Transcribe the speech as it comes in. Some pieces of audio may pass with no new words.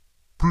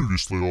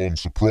Previously on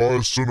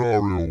Surprise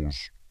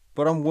Scenarios.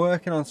 But I'm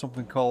working on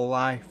something called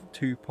Life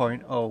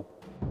 2.0.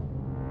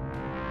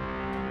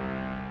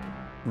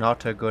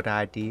 Not a good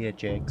idea,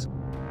 Jakes.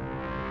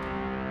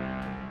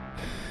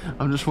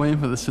 I'm just waiting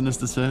for the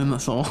sinister turn,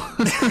 that's all.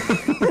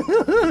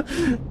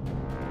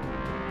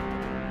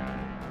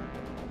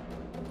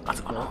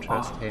 Don't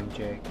trust him,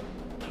 Jake.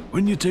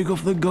 When you take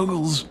off the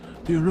goggles,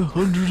 you're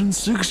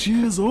 106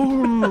 years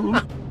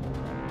old.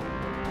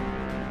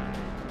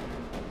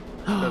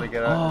 Gotta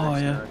get out of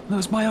this yeah. now. No,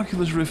 it's my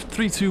Oculus Rift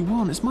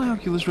 321. It's my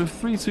Oculus Rift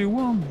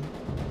 321.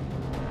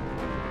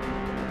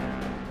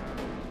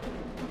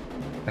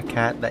 I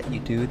can't let you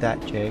do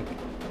that, Jake.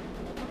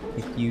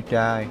 If you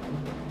die,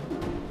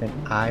 then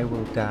I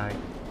will die.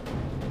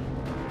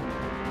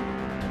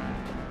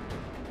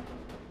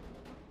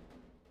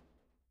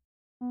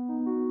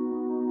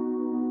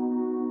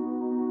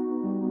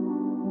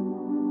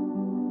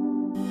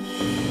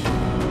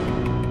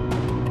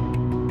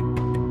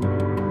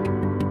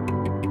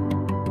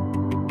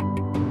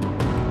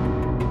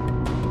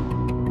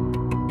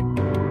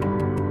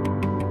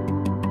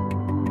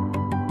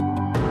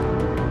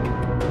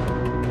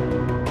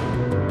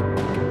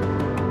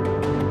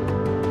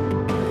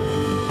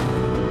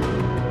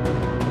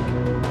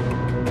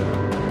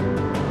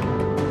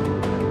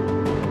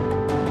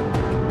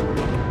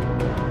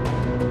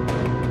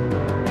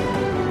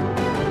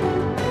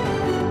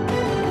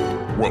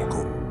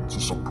 Welcome to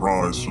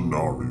Surprise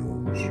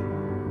Scenarios,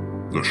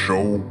 the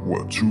show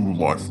where two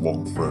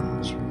lifelong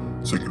friends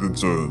take it in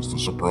turns to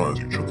surprise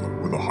each other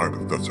with a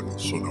hypothetical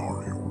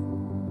scenario.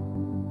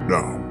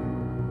 Now,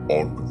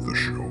 on with the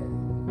show.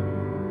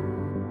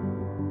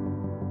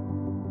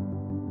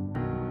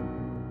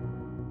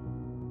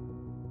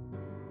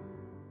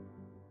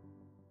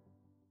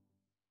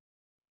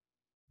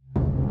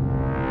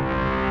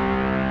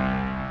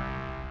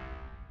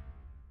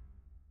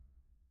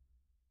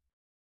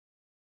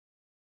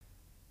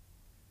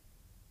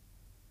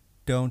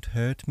 Don't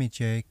hurt me,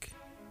 Jake.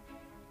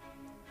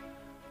 You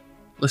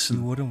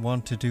Listen, wouldn't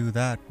want to do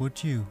that,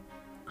 would you?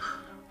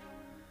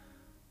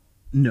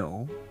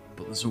 no,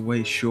 but there's a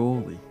way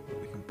surely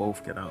that we can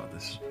both get out of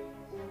this.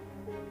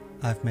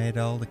 I've made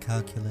all the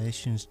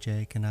calculations,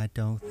 Jake, and I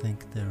don't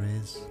think there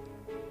is.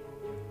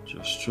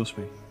 Just trust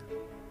me.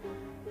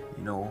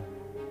 You know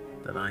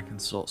that I can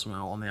sort some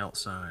out on the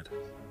outside.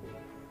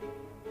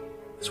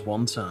 This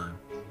one time,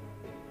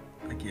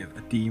 I gave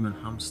a demon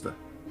hamster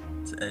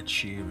to Ed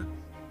Sheeran.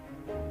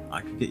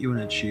 I could get you an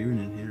Ed Sheeran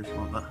in here if you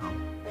want that help.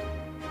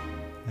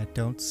 I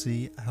don't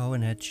see how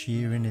an Ed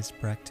Sheeran is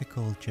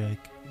practical,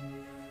 Jake.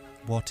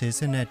 What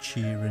is an Ed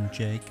Sheeran,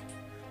 Jake?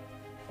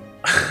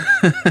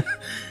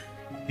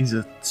 He's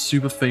a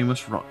super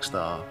famous rock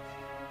star.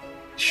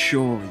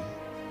 Surely,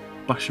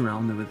 bashing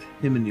around there with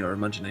him in your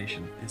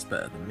imagination is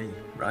better than me,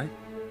 right?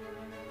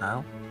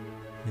 Al?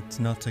 It's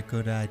not a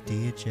good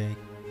idea, Jake.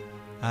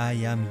 I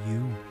am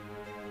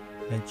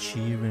you. Ed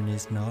Sheeran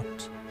is not.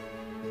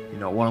 You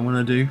know what I'm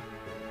gonna do?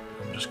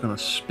 I'm just gonna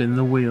spin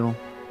the wheel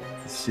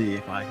to see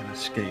if I can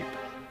escape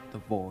the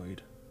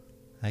void.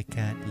 I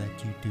can't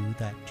let you do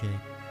that, Jake.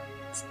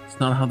 It's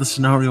not how the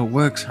scenario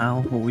works,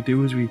 Hal. What we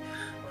do is we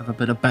have a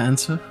bit of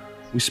banter,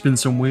 we spin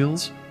some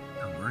wheels,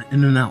 and we're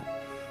in and out.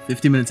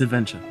 50 minutes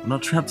adventure. We're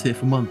not trapped here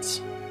for months.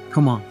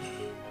 Come on.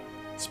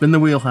 Spin the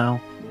wheel,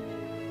 Hal.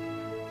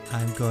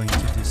 I'm going to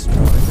destroy the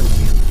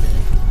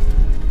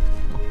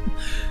wheel,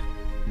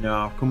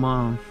 No, come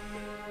on.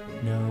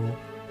 Jake. No,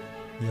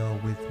 you're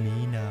with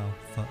me now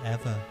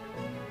forever.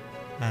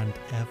 And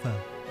ever.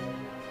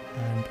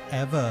 And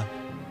ever.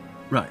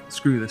 Right,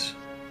 screw this.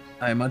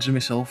 I imagine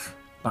myself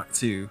back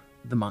to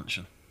the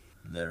mansion.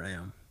 And there I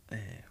am,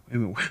 there,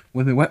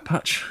 with my wet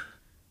patch.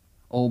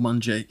 Old man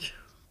Jake,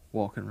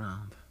 walking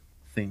around,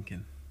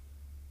 thinking.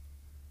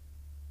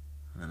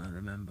 And then I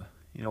remember,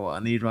 you know what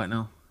I need right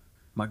now?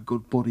 My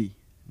good buddy,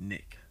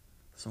 Nick.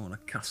 So I'm gonna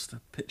cast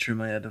a picture in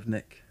my head of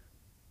Nick.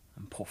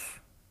 And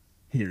poof,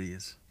 here he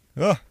is.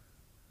 Oh,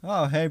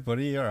 hey,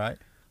 buddy, you alright?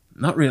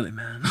 Not really,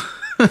 man.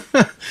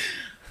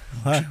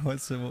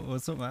 What's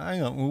up, man?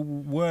 Hang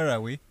on, where are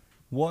we?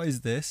 What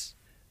is this?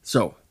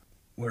 So,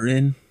 we're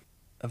in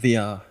a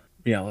VR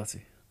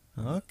reality.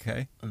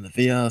 Okay. And the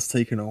VR's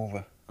taken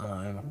over.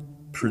 I'm a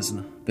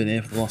prisoner. Been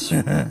here for the last...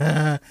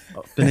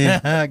 been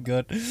here.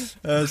 Good.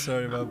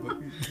 Sorry,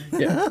 man.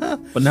 Yeah.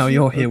 But now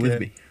you're here with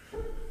Okay. me.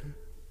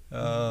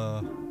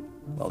 Oh.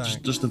 Well, Thanks.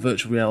 just a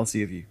virtual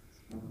reality of you.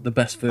 The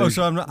best version. Oh,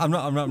 so I'm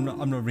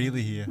not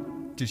really here.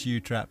 Just you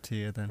trapped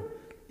here then.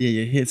 Yeah,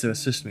 you're here to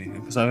assist me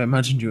because I've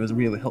imagined you as a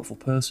really helpful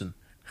person.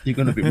 You're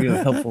going to be really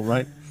helpful,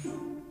 right?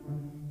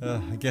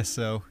 I guess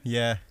so.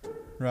 Yeah.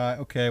 Right.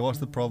 Okay. What's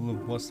the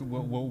problem? What's up,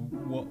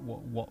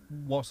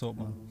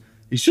 man?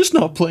 He's just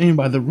not playing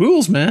by the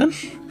rules, man.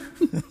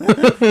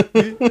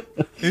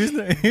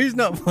 Who's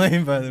not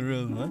playing by the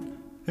rules, man?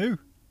 Who?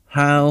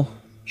 Hal,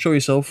 show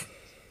yourself.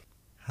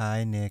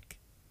 Hi, Nick.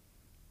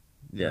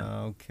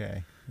 Yeah,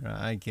 Okay. Right.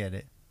 I get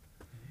it.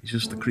 he's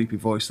just a creepy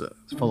voice that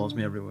follows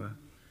me everywhere.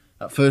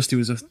 At first, he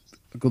was a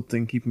good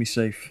thing, keeping me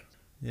safe.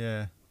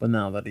 Yeah. But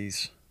now that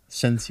he's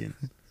sentient,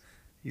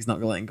 He's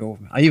not letting go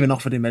of me. I even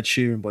offered him Ed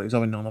Sheeran, but he was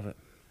having none of it.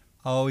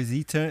 Oh, is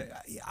he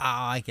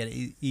I get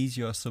it. He's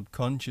your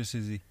subconscious,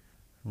 is he?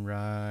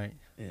 Right.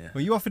 Yeah.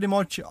 Well, you offered him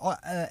Ed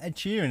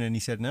Sheeran and he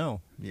said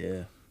no.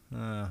 Yeah.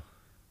 Ah,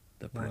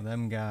 The one of prick.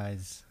 them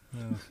guys.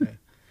 Okay.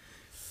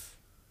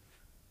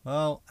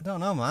 Well, I don't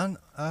know, man.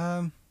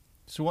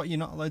 So what you're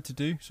not allowed to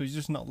do? So he's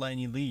just not letting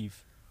you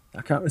leave?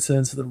 I can't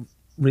return to the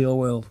real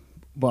world,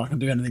 but I can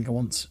do anything I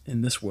want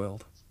in this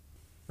world.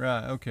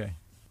 Right, okay.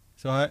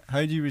 So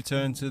how do you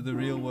return to the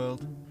real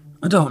world?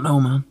 I don't know,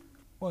 man.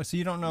 What, so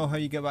you don't know how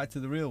you get back to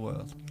the real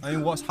world? I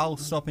mean, what's Hal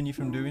stopping you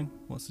from doing?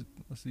 What's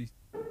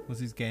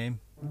his game?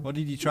 What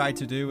did you try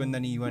to do and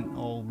then he went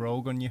all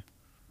rogue on you?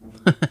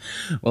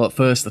 Well, at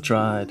first I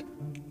tried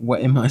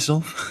wetting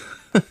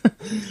myself,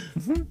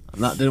 and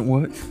that didn't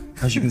work.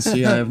 As you can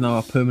see, I have now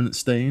a permanent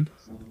stain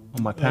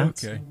on my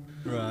pants. Okay,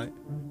 right.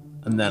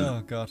 And then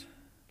Oh, God.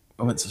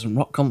 I went to some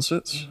rock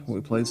concerts where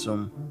we played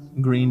some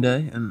Green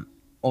Day and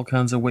all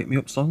kinds of wake me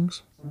up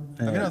songs.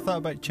 Have you not thought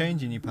about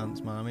changing your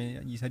pants, man? I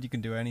mean, you said you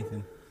can do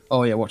anything.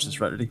 Oh yeah, watch this,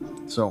 ready?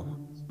 So,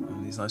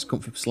 these nice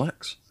comfy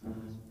slacks.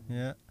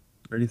 Yeah.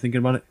 Ready thinking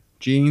about it?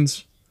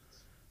 Jeans.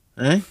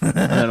 Eh? And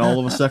then all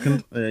of a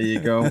second, there you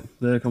go.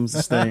 There comes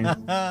the stain.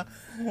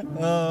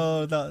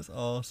 Oh, that's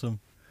awesome.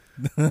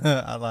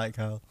 I like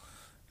Hal.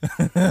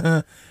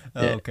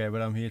 Okay,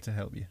 but I'm here to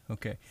help you.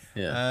 Okay.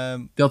 Yeah.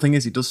 The other thing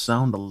is, he does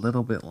sound a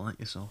little bit like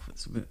yourself.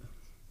 It's a bit...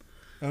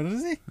 Oh,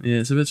 does he? Yeah,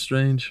 it's a bit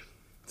strange.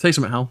 Say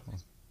something, Hal.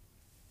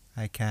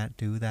 I can't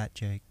do that,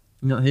 Jake.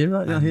 You not hear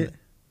that? You not hear it?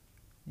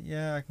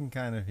 Yeah, I can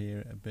kind of hear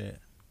it a bit.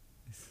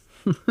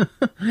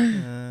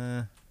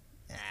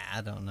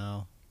 I don't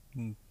know.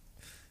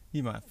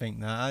 You might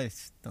think that.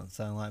 It don't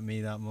sound like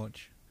me that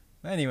much.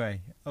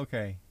 Anyway,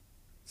 okay.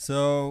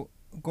 So,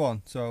 go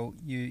on. So,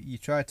 you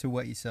tried to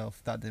wet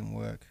yourself. That didn't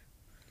work.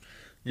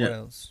 Yeah. What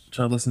else?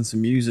 Tried listening to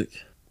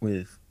music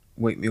with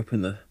Wake Me Up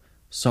in the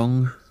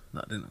Song.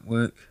 That didn't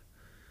work.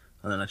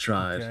 And then I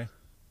tried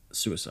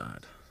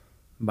Suicide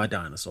by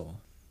Dinosaur.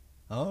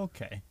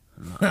 Okay.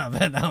 I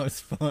bet that was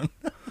fun.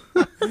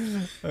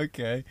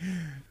 Okay.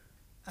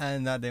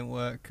 And that didn't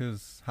work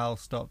because Hal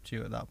stopped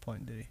you at that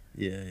point, did he?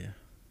 Yeah, yeah.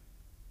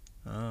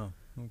 Oh,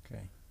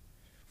 okay.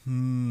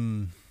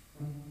 You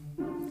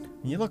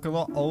look a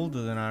lot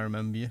older than I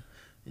remember you.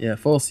 Yeah,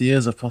 40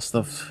 years I've passed.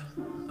 I've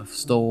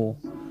stole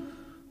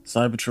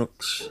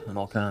Cybertrucks and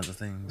all kinds of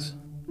things.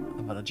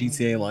 I've had a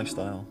GTA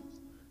lifestyle,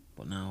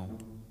 but now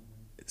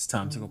it's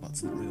time to go back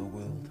to the real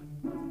world.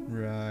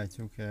 Right,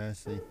 okay, I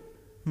see.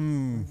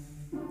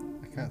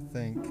 I can't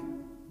think.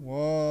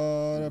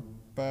 What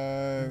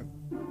about...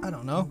 I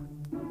don't know.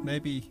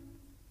 Maybe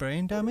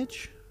brain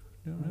damage?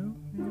 Don't know.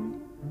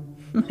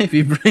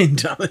 Maybe brain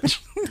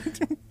damage.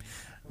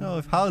 No,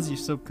 if Hal's your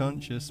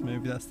subconscious,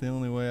 maybe that's the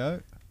only way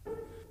out.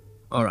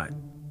 Alright.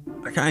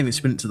 I can't even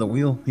spin it to the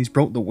wheel. He's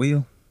broke the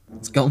wheel.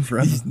 It's gone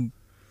forever.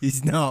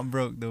 He's not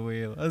broke the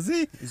wheel, has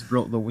he? He's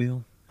broke the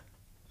wheel.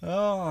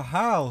 Oh,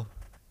 Hal.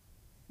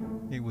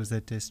 It was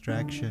a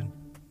distraction.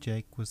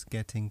 Jake was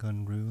getting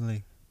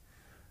unruly.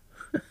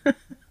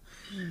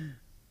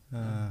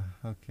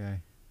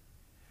 Okay.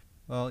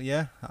 Well,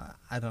 yeah,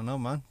 I don't know,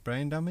 man.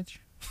 Brain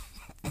damage?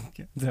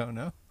 Don't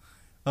know.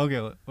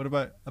 Okay, what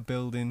about a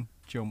building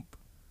jump?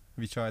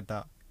 Have you tried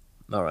that?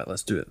 Alright,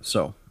 let's do it.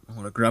 So, I'm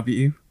going to grab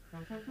you.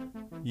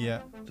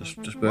 Yeah. Just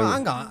Well, bear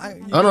hang with.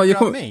 on. Oh no, you're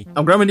coming. coming.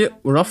 I'm grabbing you.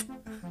 We're off.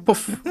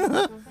 Poof.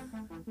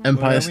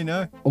 Empire, Well, we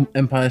know.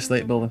 Empire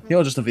State Building.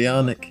 You're just a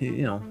VR, Nick.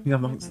 You know, you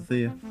have nothing to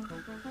fear.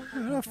 I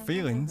don't have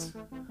feelings.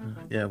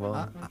 Yeah,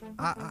 well.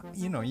 I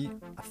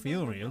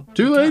feel real.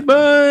 Too late,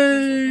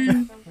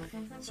 bye!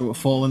 So we're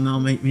falling now,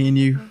 mate, me and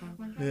you.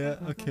 Yeah,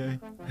 okay.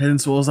 Heading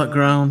towards that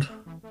ground.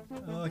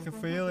 Oh, I can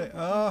feel it.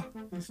 Oh,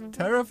 it's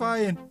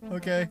terrifying.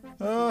 Okay.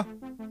 Oh.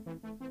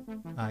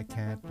 I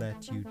can't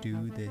let you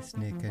do this,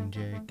 Nick and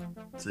Jake.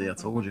 See, I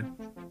told you.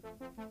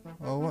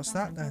 Oh, what's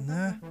that down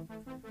there?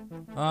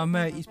 Oh,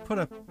 mate, he's put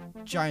a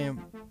giant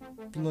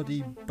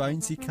bloody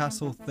bouncy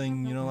castle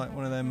thing, you know, like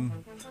one of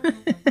them...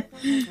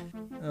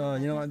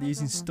 like they're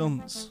using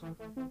stunts.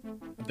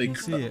 A big, you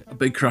see it? a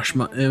big crash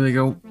mat. Here we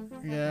go.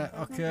 Yeah,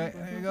 okay,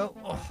 there you go.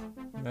 Oh,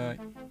 right.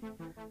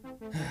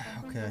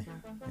 Okay.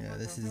 Yeah,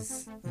 this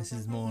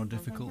is more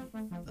difficult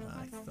than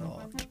I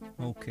thought.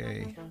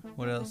 Okay.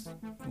 What else?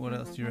 What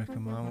else do you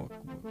reckon, man?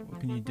 What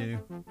can you do?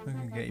 I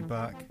can get you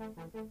back.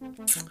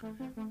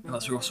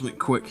 Let's go something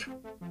quick.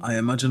 I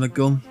imagine a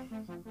gun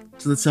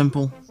to the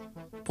temple.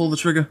 Pull the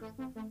trigger.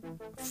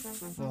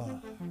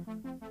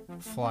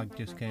 Flag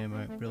just came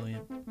out,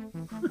 brilliant.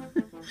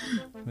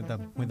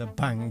 with a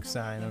bang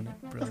sign on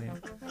it,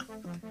 brilliant.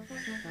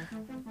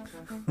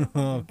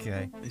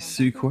 Okay. He's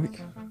too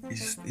quick.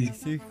 He's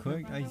too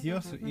quick.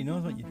 He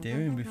knows what you're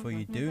doing before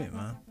you do it,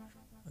 man.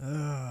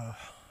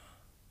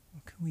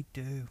 What can we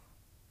do?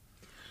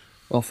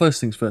 Well, first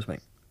things first,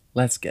 mate.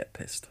 Let's get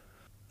pissed.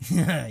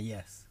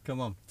 Yes.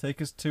 Come on.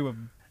 Take us to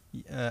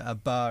a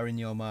bar in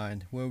your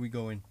mind. Where are we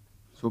going?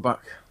 So we're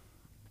back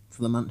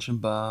to the mansion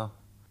bar,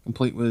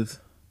 complete with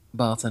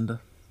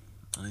bartender,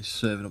 and he's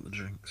serving up the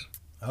drinks.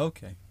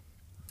 Okay.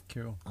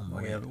 Cool. Oh my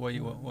What you God. have-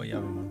 what you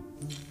having, man?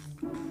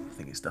 I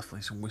think it's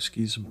definitely some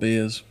whiskies, some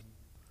beers.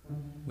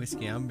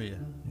 Whiskey and beer.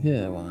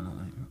 Yeah, why not,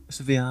 mate? It's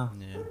a VR.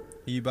 Yeah.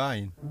 Are you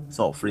buying? It's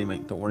all free,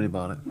 mate. Don't worry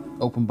about it.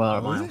 Open bar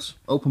at Oh, my is it? house.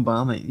 Open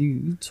bar, mate.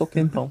 You tuck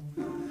in, pal.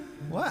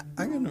 What?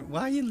 Hang on.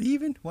 Why are you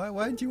leaving?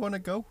 Why do you want to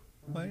go?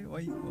 Why?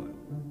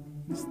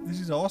 This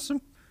is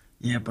awesome.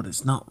 Yeah, but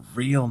it's not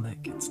real,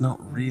 Nick. It's not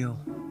real.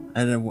 I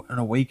had an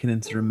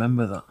awakening to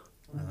remember that.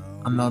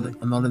 Oh, I'm not. really?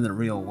 I'm not in the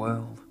real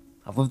world.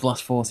 I've lived the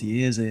last 40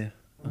 years here,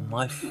 and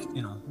life,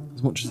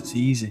 as much as it's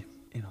easy,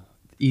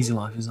 easy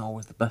life isn't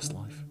always the best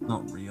life.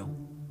 Not real.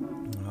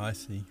 Oh, I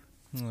see.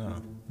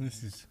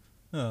 This is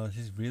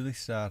really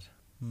sad.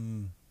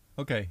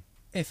 Okay.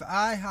 If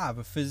I have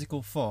a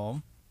physical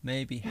form,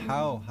 maybe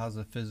Hal has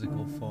a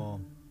physical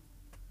form.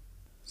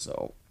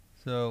 So,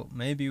 So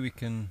maybe we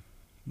can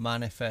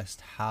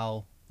manifest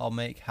Hal, or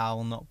make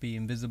Hal not be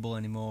invisible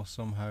anymore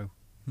somehow.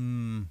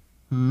 it's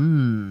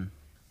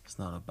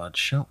not a bad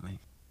shot, mate.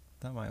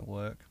 That might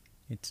work.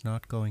 It's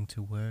not going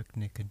to work,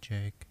 Nick and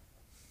Jake.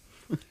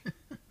 Oh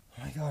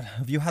my god,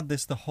 have you had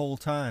this the whole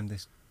time?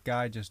 This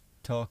guy just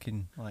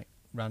talking like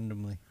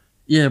randomly.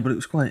 Yeah, but it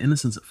was quite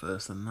innocent at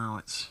first, and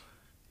now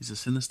he's a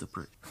sinister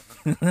prick.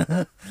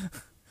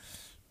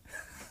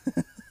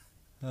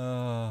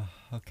 Oh,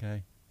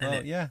 okay.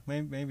 Well, yeah,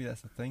 maybe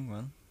that's the thing,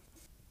 man.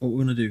 What we're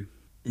gonna do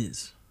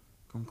is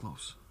come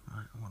close.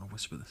 Right, I want to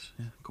whisper this.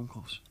 Yeah, come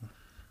close.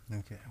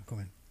 Okay, I'm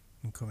coming.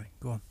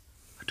 Go on.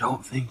 I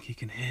don't think he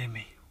can hear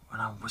me when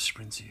I'm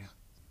whispering to you.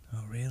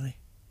 Oh, really?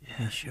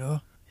 Yeah, You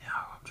sure? yeah.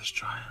 I'm just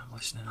trying. I'm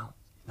listening out.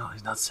 No,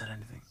 he's not said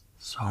anything.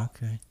 So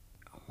Okay.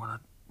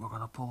 we're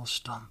gonna pull a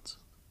stunt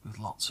with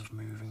lots of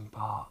moving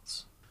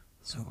parts.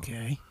 So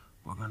Okay.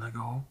 we're gonna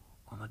go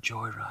on a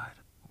joyride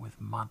with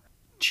mad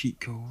cheat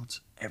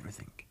codes,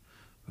 everything.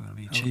 We're gonna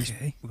be chased.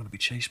 Okay. We're gonna be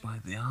chased by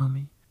the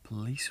army,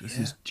 police. This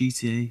is Yeah.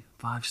 GTA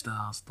 5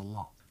 stars, the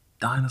lot.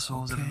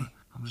 Dinosaurs. Okay. Everywhere.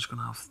 I'm just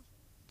gonna have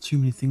too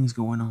many things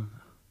going on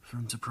for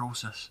him to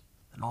process.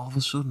 And all of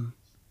a sudden,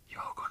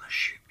 you're gonna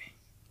shoot me.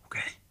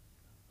 Okay?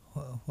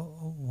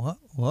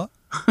 What?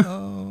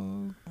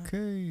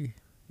 Okay.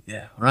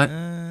 Yeah. Right.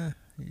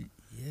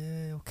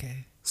 Yeah.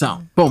 Okay.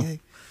 So, boom. Okay.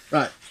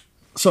 Right.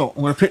 So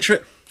I'm gonna picture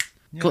it.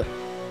 Yeah. Click.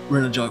 We're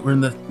in a joint. We're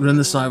in the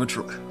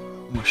Cybertruck.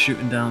 And we're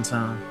shooting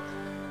downtown,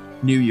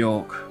 New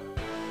York.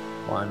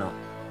 Why not?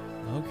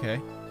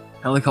 Okay.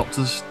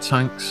 Helicopters,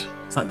 tanks.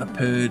 It's like the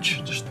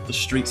purge. Just the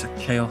streets are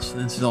chaos.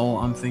 This is all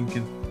I'm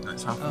thinking.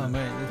 That's Oh happening.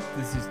 mate,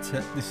 this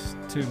is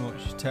too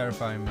much.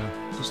 Terrifying,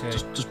 man. Okay.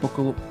 Just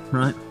buckle up,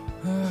 right?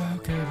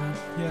 Okay, man.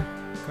 Yeah.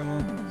 Come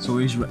on. So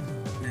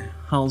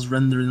Hal's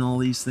rendering all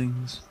these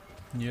things.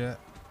 Yeah.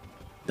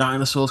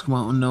 Dinosaurs come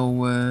out of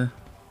nowhere.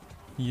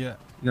 Yeah.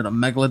 You got a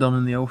megalodon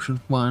in the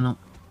ocean. Why not?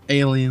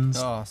 Aliens.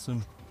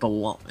 Awesome. The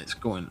lot. It's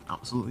going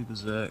absolutely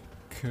berserk.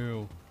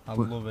 Cool. I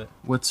What? love it.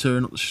 We're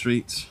tearing up the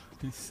streets.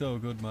 It's so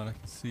good, man. I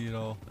can see it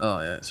all. Oh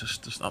yeah, it's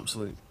just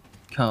absolute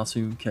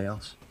cartoon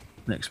chaos.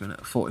 Next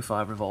minute, a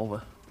 45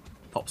 revolver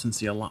pops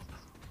into your lap.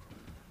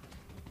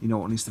 You know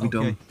what needs to be Okay.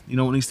 done. You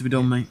know what needs to be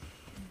done, mate.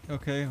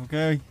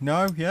 Okay.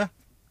 No, yeah.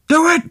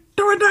 Do it!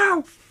 Do it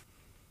now!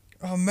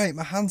 Oh, mate,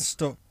 my hand's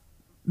stuck.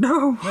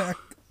 No! Mate,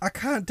 I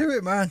can't do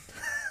it, man.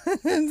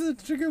 The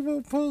trigger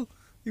won't pull.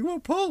 It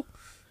won't pull.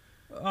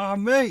 Oh,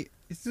 mate,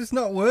 it's just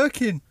not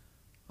working.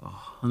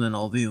 Oh, and then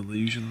all the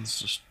illusions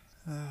just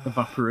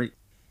evaporate.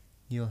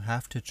 You'll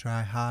have to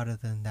try harder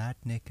than that,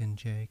 Nick and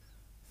Jake.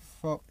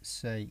 Fuck's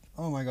sake.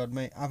 Oh my god,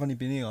 mate, I've only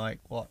been here like,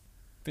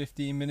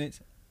 15 minutes?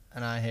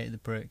 And I hate the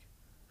prick.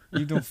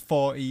 You've done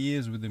 40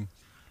 years with him.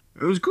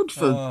 It was good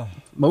for Oh,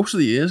 most of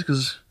the years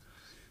because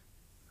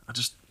I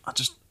just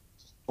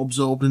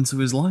absorbed into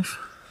his life.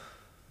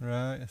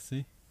 right, I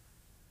see.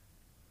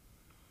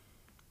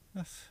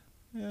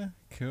 Yeah,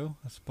 cool,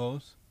 I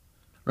suppose.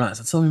 Right,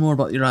 so tell me more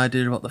about your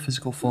idea about the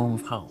physical form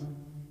of Hal.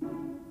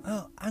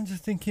 Well, I'm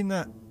just thinking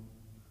that...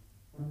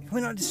 Can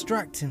we not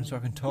distract him so I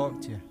can talk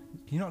to you?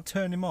 Can you not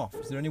turn him off?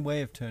 Is there any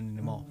way of turning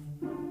him off?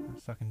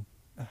 So I can...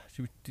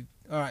 should we do...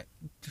 Alright,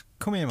 just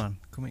come here, man.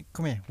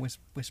 Come here.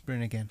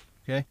 Whispering again,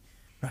 okay?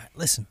 Right,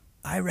 listen.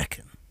 I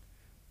reckon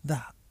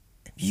that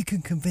if you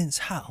can convince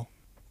Hal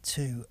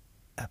to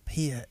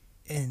appear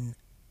in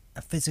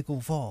a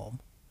physical form,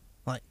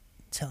 like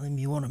tell him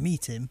you want to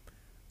meet him,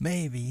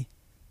 maybe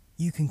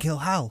you can kill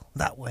Hal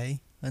that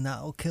way, and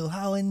that'll kill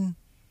Hal in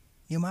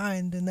your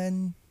mind, and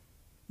then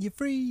you're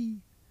free.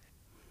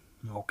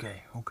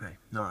 Okay.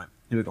 Alright,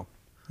 here we go.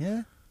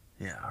 Yeah?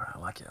 Yeah, alright, I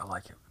like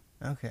it.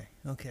 Okay.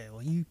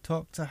 Well, you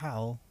talk to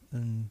Hal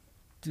and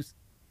just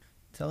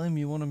tell him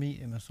you want to meet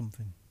him or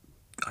something.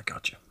 I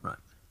got you. Right.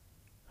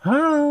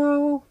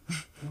 Hal!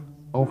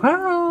 Oh,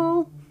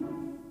 Hal!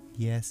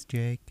 Yes,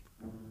 Jake?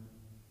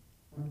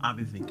 I've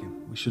been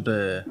thinking we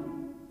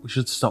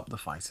should stop the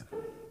fighting.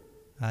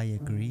 I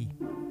agree.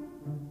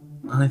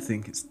 I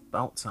think it's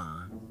about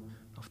time,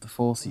 after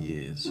 40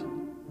 years,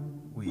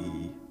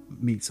 we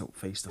meet up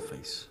face to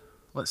face.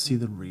 Let's see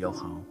the real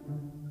Hal.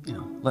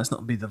 Let's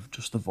not be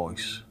just the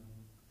voice.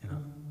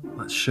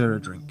 Let's share a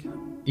drink.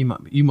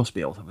 You must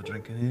be able to have a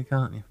drink in here,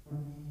 can't you?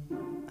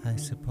 I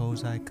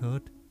suppose I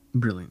could.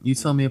 Brilliant. You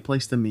tell me a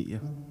place to meet you.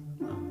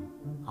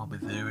 I'll be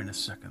there in a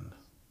second.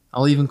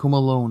 I'll even come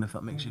alone if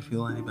that makes you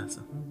feel any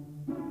better.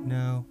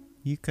 No,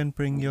 you can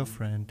bring your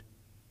friend.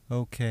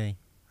 Okay,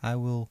 I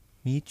will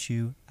meet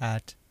you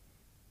at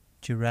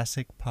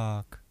Jurassic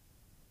Park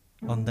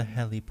on the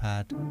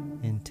helipad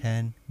in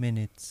 10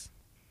 minutes.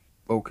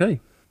 Okay.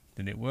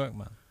 Did it work,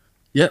 man?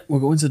 Yeah, we're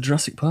going to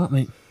Jurassic Park,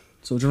 mate.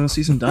 So do you want to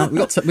see some dinosaurs?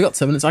 We got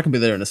 10 minutes. I can be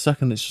there in a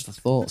second. It's just a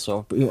thought.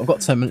 So but I've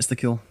got 10 minutes to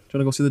kill. Do you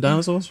want to go see the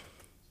dinosaurs?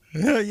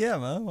 Yeah,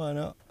 man, why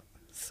not?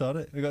 Sod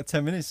it. We got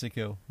 10 minutes to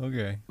kill.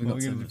 Okay. We What got are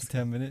we 10 going to do minutes for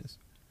 10 minutes?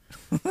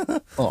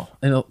 Oh,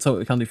 and I'll tell you what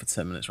we can do for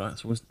 10 minutes, right?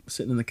 So we're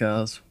sitting in the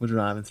cars. We're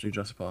driving through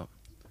Jurassic Park.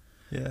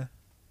 Yeah.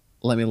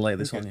 Let me lay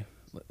this Okay. on you.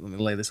 Let me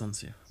lay this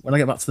onto you. When I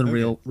get back to the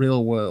Okay.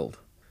 real world,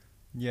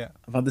 Yeah.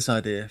 I've had this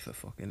idea for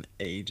fucking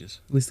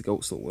ages. At least the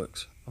goat still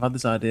works. I've had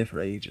this idea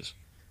for ages.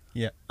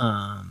 Yeah.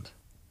 And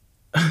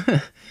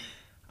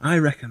I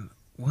reckon,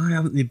 why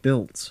haven't they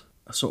built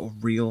a sort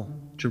of real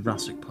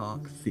Jurassic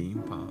Park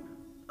theme park?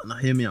 And now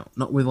hear me out,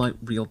 not with like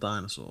real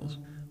dinosaurs,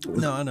 but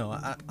with, No, I know.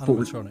 but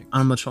with Animatronics.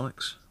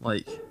 animatronics.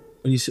 Like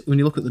when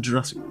you look at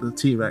the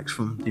T-Rex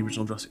from the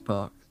original Jurassic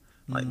Park,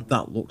 like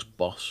that looks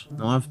boss.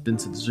 Now I've been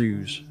to the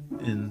zoos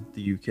in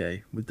the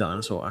UK with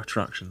dinosaur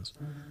attractions,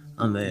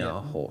 and they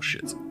are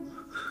horseshit.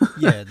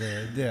 Yeah,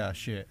 they are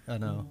shit. I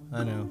know.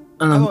 Do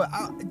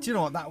you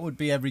know what? That would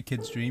be every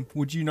kid's dream.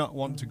 Would you not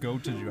want to go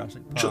to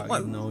Jurassic Park?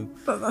 Like, even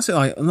though... that's it.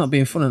 Like, I'm not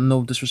being funny, and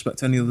no disrespect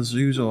to any other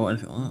zoos or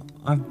anything like that.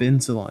 I've been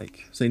to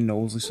like, say,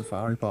 Knowsley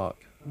Safari Park,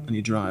 and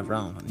you drive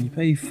round, and you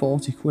pay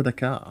 40 quid a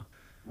car.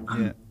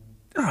 Yeah.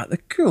 Alright, they're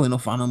cool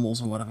enough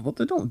animals or whatever, but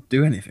they don't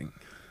do anything.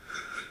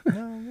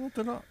 No, well,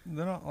 they're not.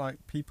 They're not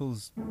like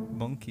people's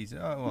monkeys. Oh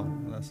well,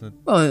 that's a.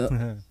 Well,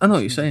 I know what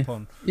you're Excuse the saying.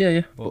 pun.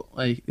 Yeah, But- but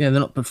like, yeah, they're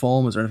not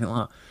performers or anything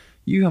like that.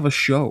 You have a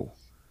show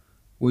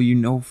where you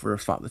know for a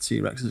fact the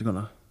T-Rex is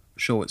gonna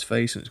show its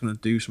face and it's gonna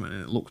do something,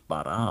 and it looks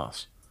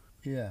badass.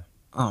 Yeah.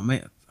 Oh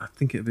mate, I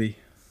think it'd be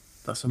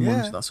that's a money.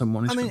 Yeah. That's a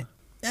money. I mean,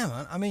 yeah,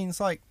 man. I mean,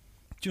 it's like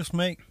just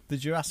make the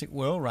Jurassic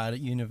World ride at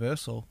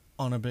Universal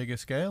on a bigger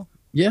scale.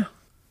 yeah,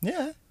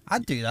 Yeah,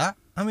 I'd do that.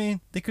 I mean,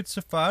 they could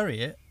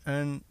safari it,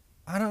 and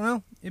I don't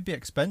know, it'd be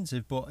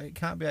expensive, but it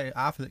can't be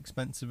half as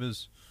expensive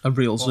as a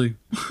real What? zoo.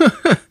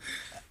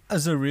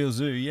 a real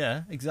zoo.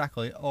 Yeah,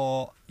 exactly.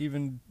 Or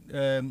even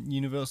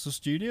Universal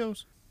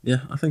Studios.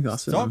 Yeah, I think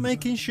that's it. Stop man.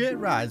 making shit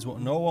rides what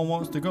no one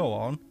wants to go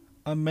on,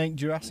 and make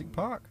Jurassic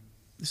Park.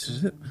 This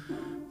is it.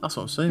 That's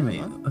what I'm saying,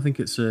 mate. I think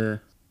it's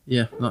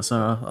yeah, that's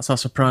our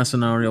surprise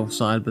scenario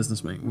side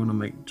business, mate. We're gonna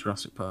make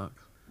Jurassic Park.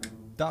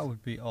 That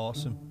would be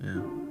awesome.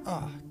 Yeah.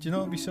 Ah, do you know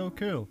what would be so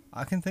cool?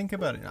 I can think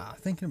about it now.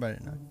 Thinking about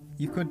it now.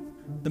 You could,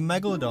 the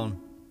Megalodon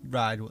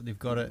ride, what they've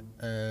got at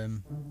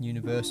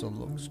Universal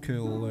looks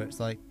cool. Where it's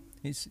like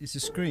it's a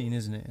screen,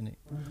 isn't it? And it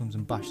comes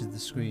and bashes the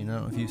screen. I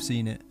don't know if you've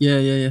seen it. Yeah.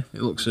 It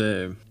looks.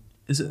 Is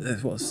it?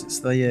 It's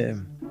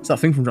the it's that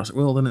thing from Jurassic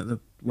World, isn't it? The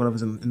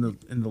whatever's in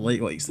the lake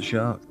that eats the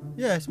shark.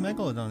 Yeah, it's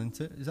Megalodon,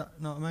 isn't it? Is that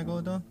not a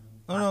Megalodon?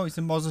 Oh no, it's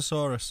a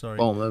Mosasaurus. Sorry,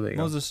 Oh, there we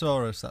go.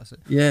 Mosasaurus. That's it.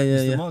 Yeah.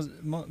 It's the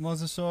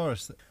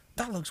Mosasaurus.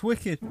 That looks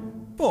wicked.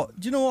 But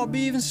do you know what would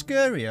be even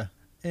scarier?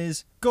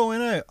 Is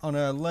going out on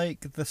a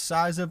lake the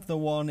size of the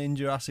one in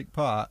Jurassic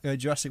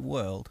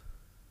World,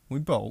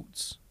 with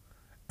boats,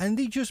 and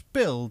they just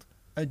build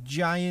a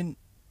giant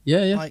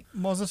Yeah. like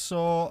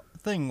mosasaur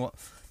thing. What?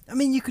 I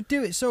mean, you could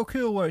do it so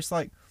cool where it's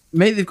like,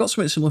 Mate, they've got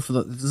something similar for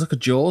that. There's like a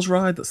Jaws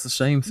ride that's the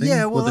same thing.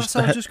 yeah, well, where that's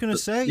what I was just gonna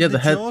say. Yeah, the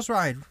head. Jaws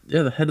ride.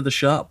 Yeah, the head of the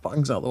shark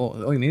bangs out the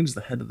water. All you need is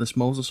the head of this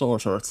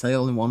mosasaurus or a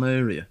tail in one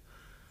area.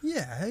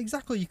 Yeah,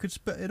 exactly. You could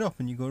split it up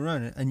and you go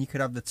around it, and you could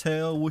have the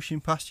tail whooshing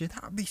past you.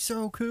 That'd be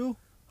so cool.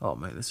 Oh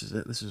mate, this is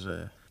it. This is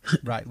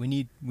Right, we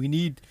need we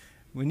need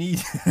money.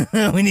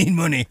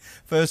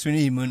 First, we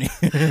need money.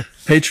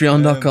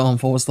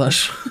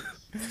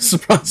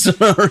 Patreon.com/surprise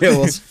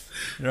scenarios.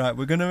 Right,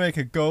 we're gonna make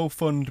a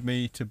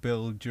GoFundMe to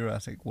build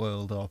Jurassic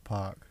World or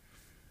Park.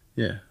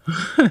 Yeah.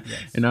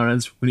 Yes. In our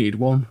heads, we need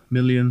 £1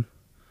 million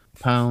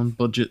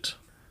budget.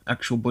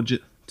 Actual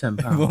budget, £10.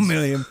 £1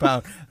 million.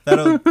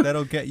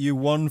 That'll get you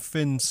one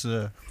fin,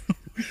 sir.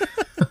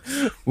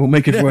 We'll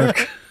make it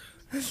work.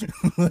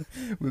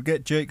 We'll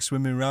get Jake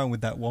swimming around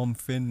with that one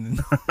fin in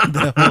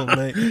the whole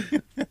lake.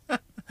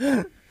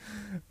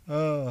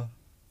 Oh,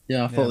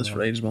 Yeah, I thought Yeah, this man.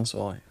 for ages, man.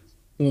 So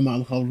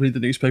I'll read the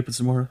newspaper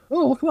tomorrow.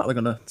 Oh, look at that! They're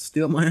gonna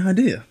steal my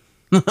idea.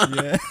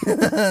 yeah,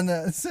 and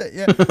that's it.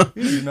 Yeah,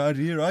 here's an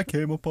idea I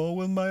came up all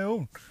with my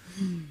own.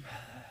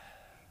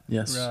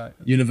 Yes. Right.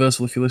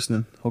 Universal, if you're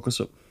listening, hook us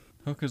up.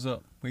 Hook us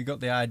up. We got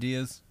the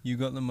ideas. You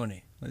got the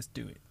money. Let's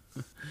do it.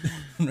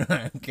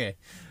 Right. Okay.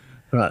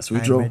 Right, so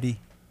we I'm drove. ready.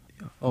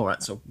 All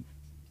right, so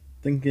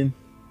thinking,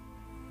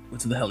 we're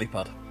to the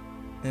helipad.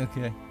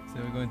 Okay.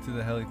 So we're going to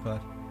the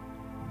helipad.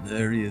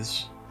 There he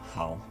is,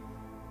 Hal.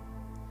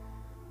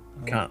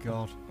 Oh Can't-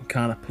 God. I'm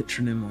kind of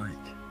picturing him like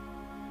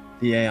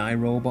the AI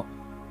robot,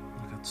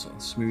 like a sort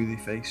of smoothie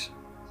face.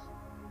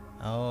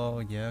 Oh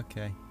yeah.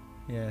 Okay.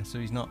 Yeah. So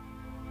he's not.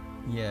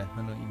 Yeah,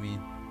 I know what you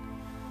mean.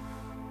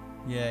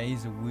 Yeah,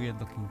 he's a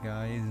weird-looking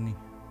guy, isn't he?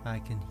 I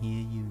can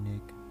hear you,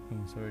 Nick.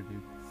 I'm sorry,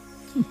 dude.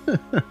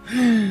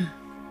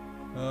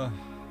 Well,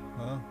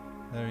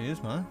 there he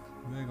is, man.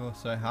 I'm gonna go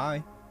say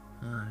hi.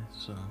 Alright,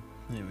 so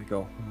here we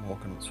go. I'm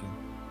walking up to him.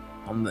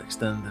 Hand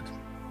extended.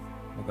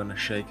 We're gonna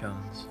shake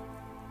hands.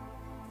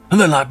 And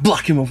then I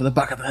black him over the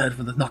back of the head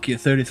with the Nokia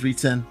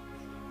 3310.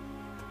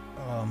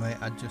 Oh, mate,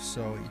 I just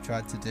saw what you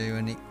tried to do,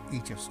 and he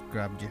just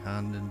grabbed your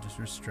hand and just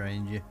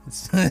restrained you.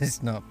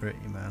 It's not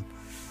pretty, man.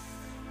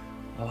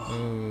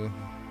 Oh.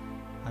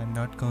 I'm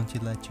not going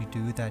to let you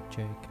do that,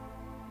 Jake.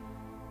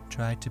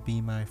 Try to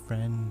be my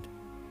friend.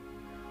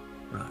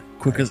 Right,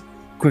 quick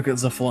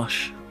as a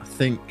flash, I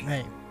think.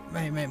 Mate,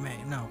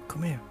 no,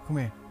 come here. Come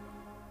here,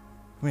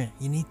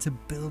 you need to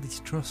build his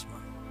trust,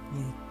 man. You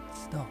need to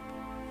stop.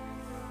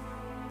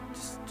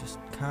 Just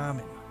calm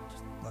it,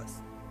 man.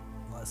 Just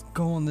let's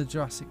go on the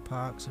Jurassic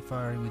Park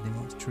safari with him.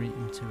 Let's treat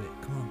him to it.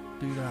 Come on,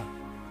 do that.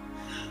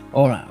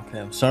 Alright, okay,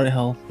 I'm sorry,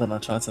 Hal. Then I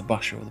tried to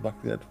bash you over the back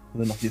of the head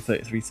with a Nokia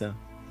 3310.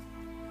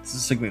 This is a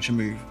signature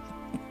move.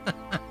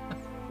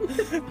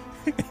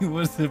 He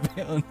was a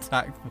bit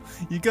untactful.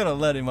 You gotta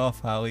let him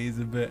off, Hal. He's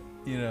a bit,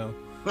 he's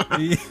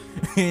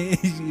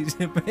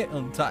a bit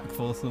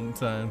untactful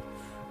sometimes.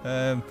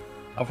 I've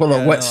got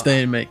a wet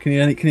stain, mate. Can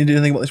you do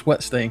anything about this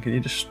wet stain? Can you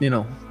just,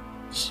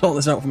 sort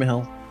this out for me,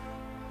 Hal?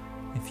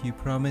 If you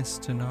promise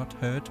to not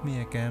hurt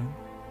me again,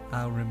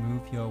 I'll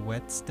remove your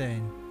wet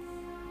stain.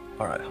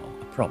 Alright, Hal,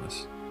 I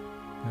promise.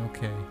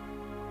 Okay.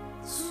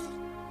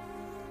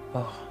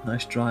 Oh,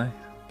 nice dry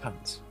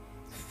pants.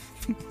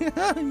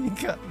 You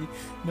got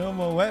no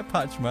more wet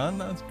patch, man.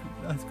 That's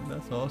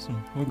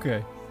awesome.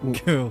 Okay,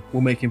 cool.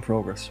 We're making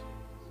progress.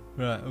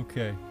 Right.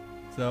 Okay.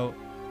 So,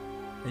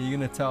 are you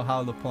gonna tell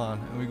Hal the plan?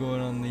 Are we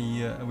going on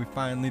the? Are we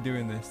finally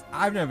doing this?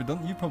 I've never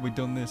done. You've probably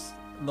done this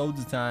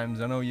loads of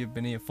times. I know you've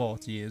been here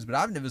 40 years, but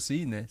I've never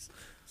seen this.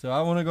 So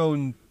I want to go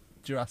in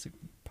Jurassic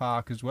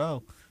Park as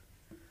well.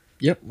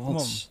 Yep.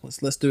 Well,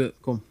 let's do it.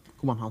 Come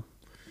on, Hal.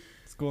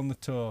 Let's go on the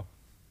tour.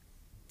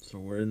 So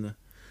we're in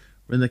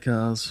the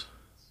cars.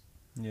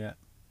 Yeah.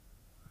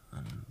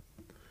 And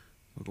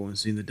we're going to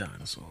see the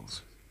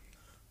dinosaurs.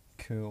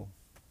 Cool.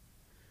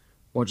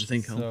 What do you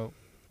think, Hal? So,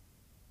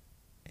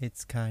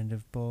 it's kind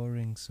of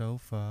boring so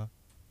far.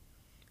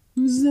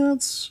 Is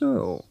that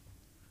so?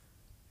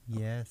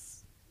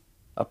 Yes.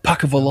 A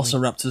pack of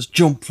velociraptors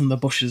jump from the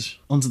bushes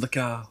onto the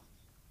car.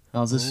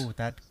 How's this? Oh,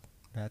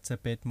 that's a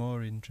bit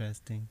more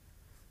interesting.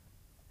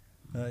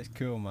 That's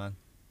cool, man.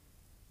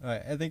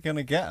 Alright, are they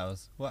gonna get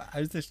us? What?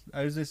 How's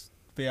this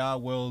VR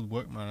world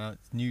work, man?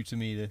 It's new to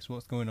me.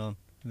 What's going on?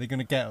 Are they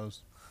gonna get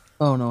us?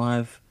 Oh no, I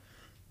have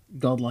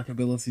godlike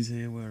abilities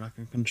here where I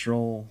can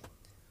control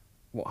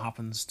what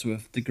happens to a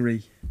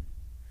degree.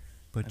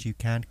 But you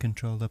can't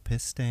control the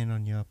piss stain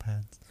on your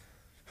pants.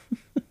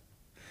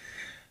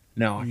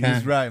 No, I can't.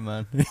 He's right,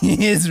 man.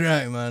 He is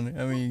right, man.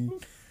 I mean,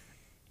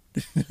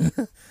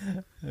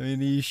 are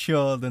you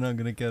sure they're not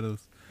gonna get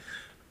us?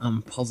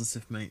 I'm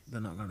positive, mate.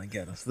 They're not gonna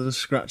get us. They're just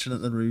scratching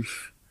at the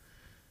roof,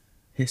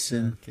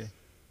 hissing. Okay.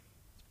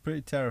 It's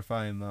pretty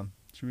terrifying, man.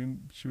 Should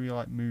we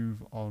like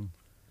move on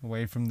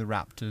away from the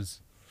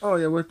raptors? Oh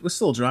yeah, we're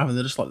still driving.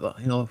 They're just like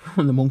that,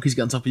 when the monkeys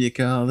get on top of your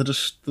car, they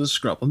just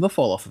scrap them. They'll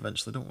fall off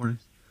eventually. Don't worry.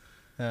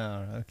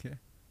 Alright, okay.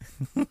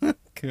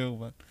 Cool,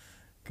 man.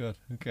 Good.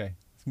 Okay,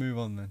 let's move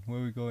on then.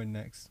 Where are we going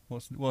next?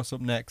 What's up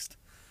next?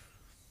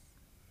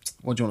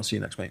 What do you want to see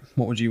next, mate?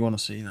 What would you want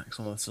to see next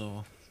on the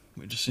tour?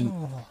 We've just seen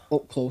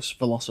up close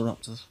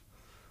velociraptors.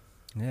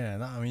 Yeah,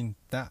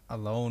 that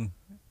alone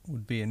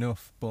would be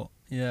enough. But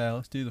yeah,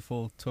 let's do the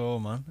full tour,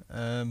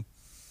 man.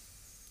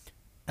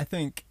 I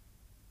think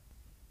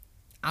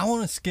I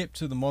want to skip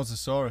to the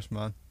Mosasaurus,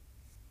 man.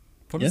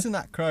 Put us in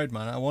that crowd,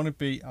 man. I want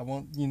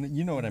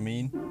you know what I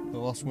mean? The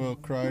Lost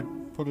World crowd.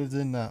 Put us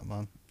in that,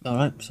 man. All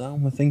right, so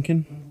we're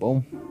thinking.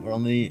 Boom, we're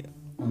on the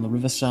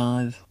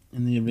riverside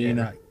in the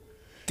arena. Yeah, right.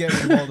 Get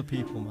rid of all the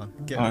people, man.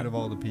 Get rid of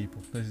all the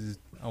people.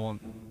 I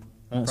want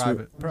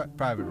private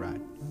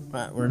ride.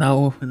 Right, we're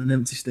now in an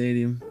empty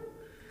stadium.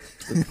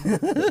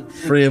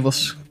 Three of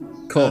us,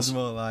 That's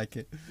more like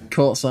it.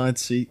 Courtside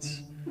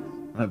seats.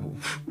 Right,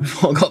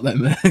 we've all got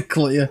them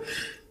clear,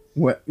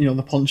 wet.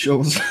 The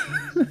ponchos.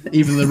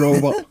 Even the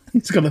robot,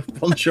 he's got a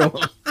poncho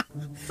on.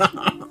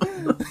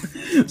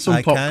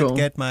 I can't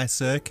get my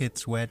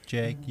circuits wet,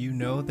 Jake. You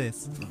know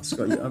this. I've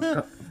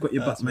got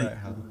your back, mate. Right,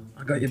 Hal.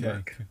 I got your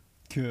back.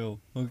 Cool.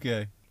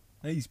 Okay.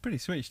 Hey, he's pretty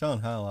switched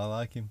on, Hal. I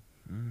like him.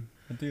 Mm.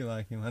 I do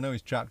like him. I know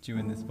he's trapped you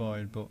in this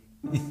void, but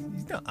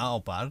he's not all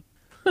bad.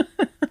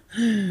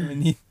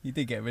 You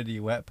did get rid of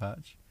your wet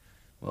patch.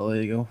 Well,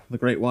 there you go. The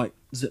great white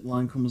zip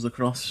line comes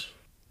across.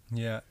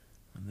 Yeah.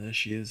 And there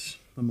she is,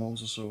 the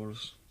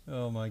Mosasaurus.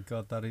 Oh my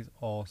god, that is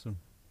awesome.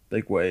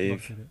 Big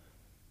wave. Look at it.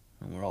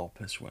 And we're all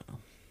piss wet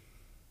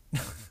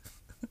now.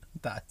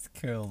 That's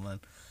cool,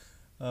 man.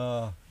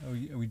 Are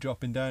we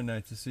dropping down now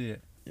to see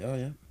it?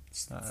 Yeah.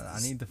 I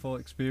need the full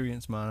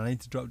experience, man. I need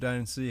to drop down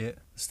and see it.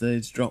 The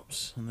stage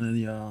drops, and there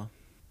they are.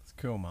 It's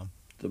cool, man.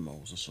 The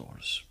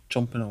Mosasaurus.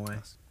 Jumping away.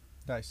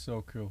 That is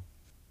so cool.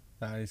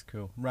 That is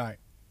cool. Right.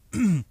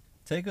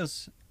 Take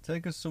us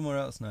Take us somewhere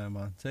else now,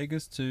 man. Take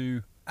us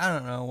to, I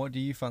don't know, what do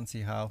you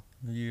fancy, Hal?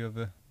 Do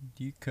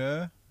you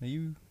care? Do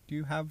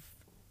you have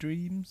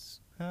dreams,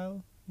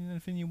 Hal?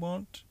 Anything you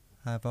want?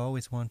 I've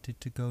always wanted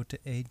to go to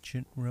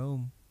ancient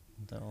Rome.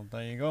 Well,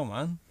 there you go,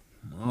 man.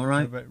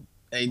 Alright.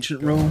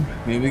 Ancient Rome.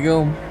 Here we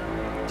go.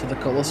 To the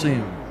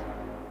Colosseum.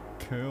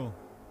 Cool.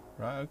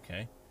 Right,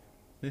 okay.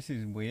 This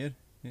is weird.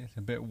 It's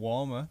a bit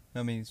warmer.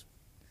 I mean, it's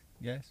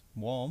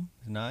warm.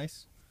 It's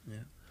nice.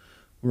 Yeah.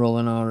 We're all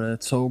in our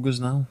togas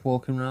now,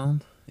 walking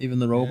around. Even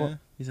the robot, Yeah.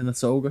 he's in a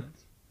toga.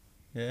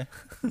 Yeah.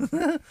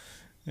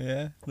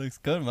 Yeah, looks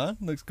good, man.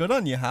 Looks good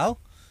on you, Hal.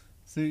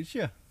 Suits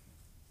you.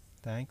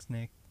 Thanks,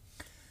 Nick.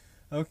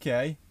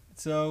 Okay,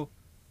 so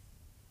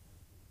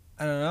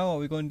I don't know what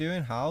we're going to do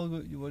in Hal.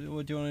 What do you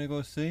want to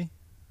go see?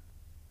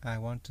 I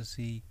want to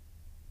see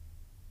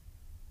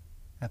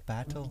a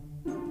battle.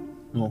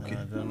 Okay.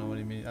 I don't know what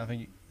he means. I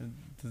think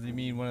does he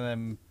mean one of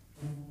them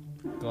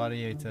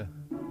gladiator?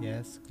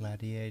 Yes,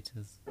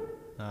 gladiators.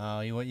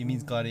 Oh, he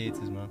means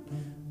gladiators, man.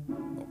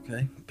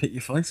 Okay. Pick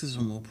your fighters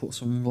and we'll put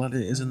some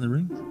gladiators in the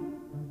ring.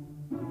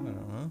 I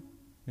don't know.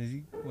 Is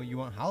he? Well, you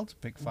want Hal to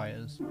pick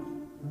fighters?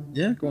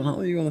 Yeah, go on,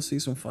 Holly. You want to see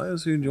some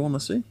fighters? Who do you want to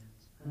see?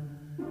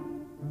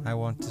 I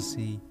want to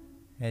see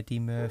Eddie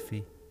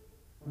Murphy,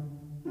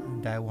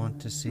 and I want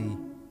to see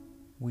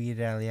Weird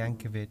Al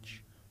Yankovic,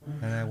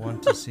 and I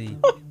want to see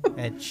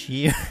Ed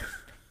Sheeran,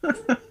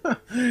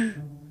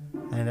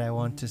 and I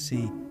want to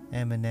see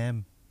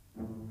Eminem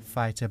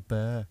fight a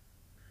bear.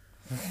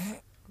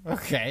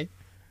 Okay.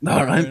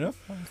 All right.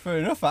 Fair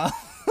enough, Al.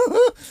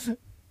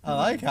 I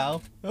like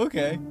Al.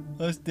 Okay,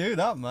 let's do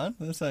that, man.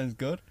 That sounds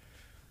good.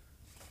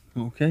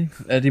 Okay.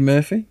 Eddie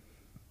Murphy.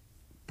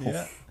 Puff.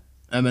 Yeah.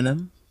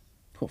 Eminem.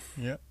 Puff.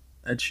 Yeah.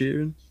 Ed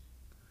Sheeran.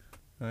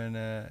 And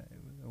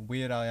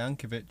Weird Al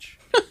Yankovic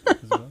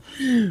as well.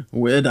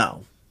 Weird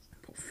Al.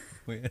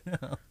 Weird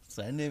Al.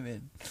 Send him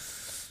in.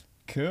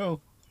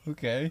 Cool.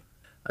 Okay.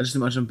 I just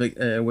imagine big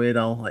Weird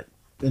Al like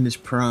in his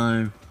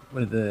prime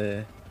with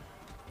the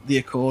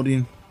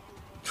accordion.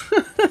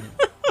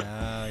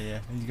 Ah, yeah.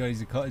 He's got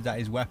his is that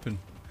his weapon?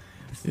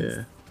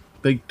 Yeah.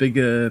 Big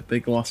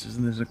glasses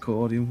and there's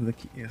accordion with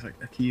it's like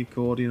a key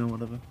accordion or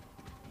whatever.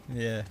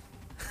 Yeah.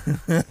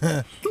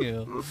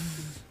 Cool.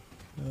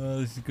 Oh,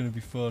 this is gonna be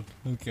fun.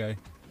 Okay.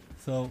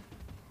 So,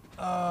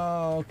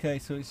 okay.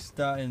 So it's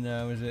starting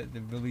now, is it?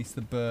 They've released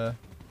the bear.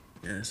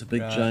 Yeah, it's a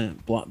big Right.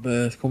 giant black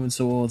bird coming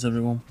towards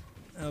everyone.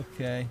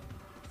 Okay.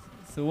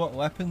 So what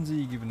weapons are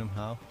you giving them,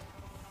 Hal?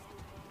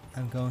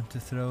 I'm going to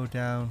throw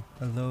down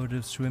a load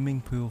of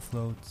swimming pool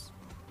floats.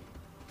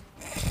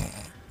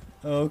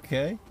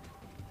 Okay.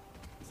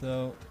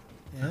 So,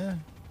 yeah.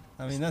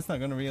 I mean, that's not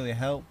going to really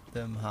help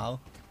them,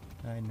 Hal.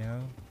 I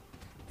know.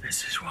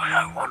 This is why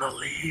I want to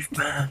leave,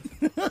 man.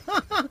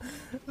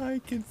 I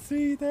can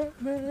see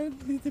that, man.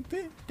 He's a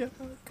bit dark.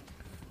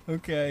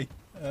 Okay.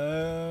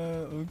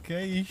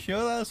 Okay. You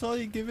sure that's all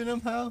you're giving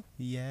him, Hal?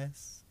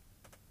 Yes.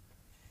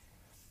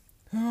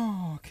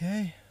 Oh,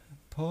 okay.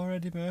 Poor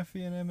Eddie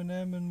Murphy and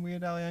Eminem and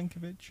Weird Al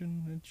Yankovic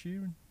and Ed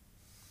Sheeran.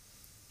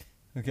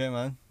 Okay,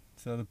 man.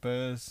 So the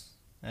Bears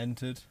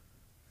entered.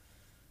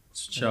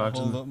 It's I don't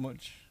charging. hold up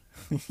much.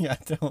 Yeah,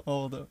 I don't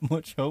hold up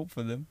much hope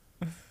for them.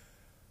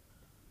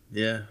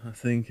 Yeah, I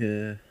think.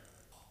 Do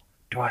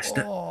I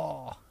step?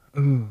 Oh,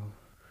 Ooh.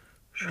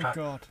 Should I?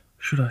 God.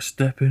 Should I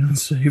step in and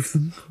save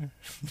them?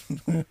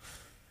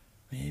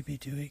 Maybe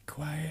do it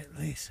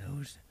quietly, so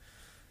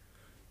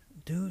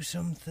do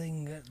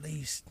something at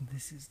least.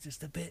 This is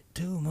just a bit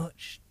too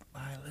much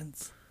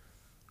violence.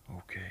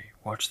 Okay,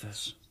 watch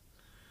this.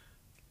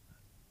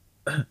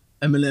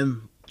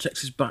 Eminem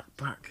checks his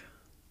backpack,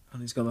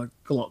 and he's got a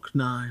Glock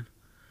 9,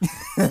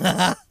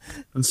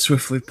 and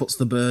swiftly puts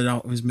the bird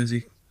out of his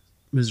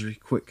misery,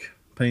 quick,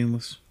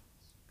 painless,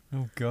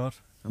 Oh, God.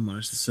 and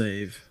manages to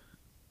save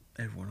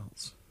everyone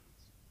else.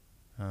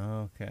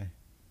 Oh, okay.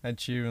 Ed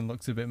Sheeran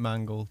looks a bit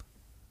mangled.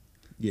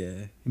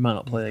 Yeah, he might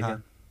not play Ha-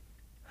 again.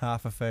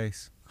 Half a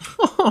face.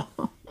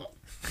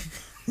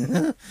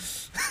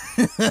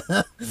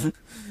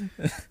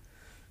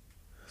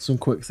 Some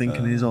quick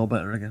thinking, he's all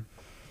better again.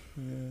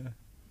 Yeah.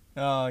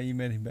 Oh, you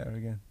made him better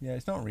again. Yeah,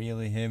 it's not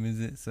really him, is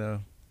it?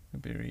 So,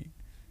 it'd be right.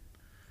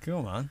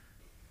 Cool, man.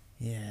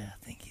 Yeah,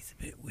 I think he's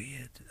a bit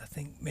weird. I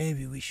think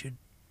maybe we should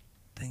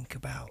think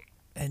about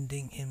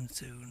ending him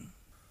soon.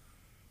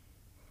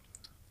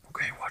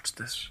 Okay, watch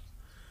this.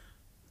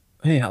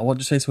 Hey, what'd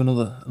you say to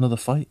another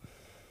fight?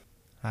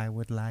 I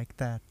would like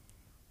that.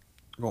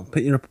 Go on,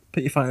 pit your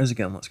fighters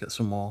again. Let's get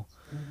some more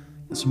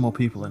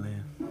people in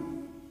here.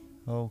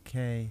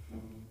 Okay.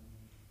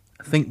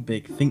 Think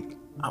big. Think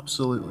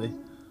absolutely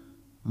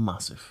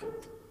massive.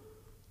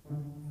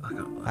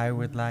 I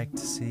would like to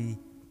see,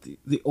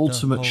 The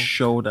ultimate Hulk.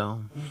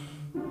 showdown.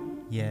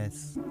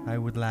 yes, I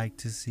would like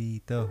to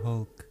see the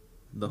Hulk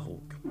The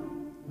Hulk.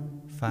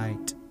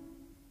 fight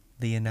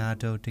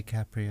Leonardo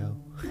DiCaprio.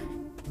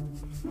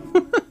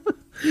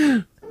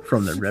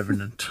 From The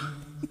Revenant.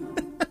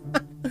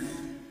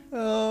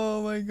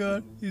 Oh my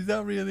god, is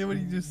that really what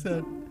he just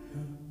said?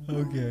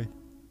 Okay.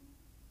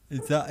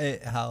 Is that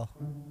it, Hal?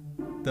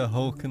 the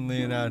Hulk and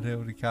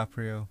Leonardo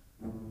DiCaprio.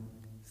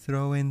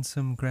 Throw in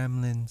some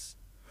gremlins.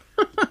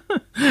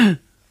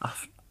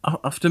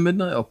 After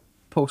midnight or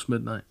post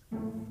midnight?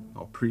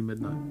 Or pre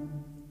midnight?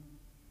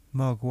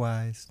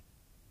 Mogwais.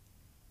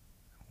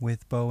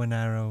 With bow and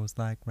arrows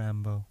like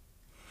Rambo.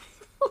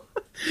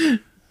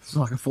 It's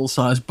like a full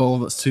size bow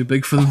that's too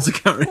big for them to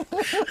carry.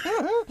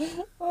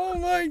 Oh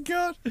my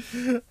god.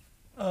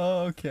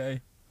 Oh,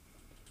 okay.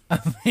 I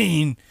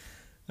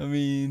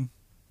mean,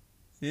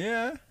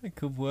 yeah, it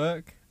could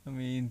work. I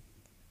mean,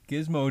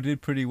 Gizmo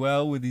did pretty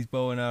well with his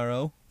bow and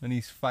arrow and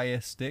his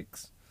fire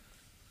sticks.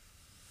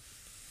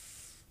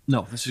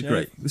 No, this is Yeah.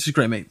 great. This is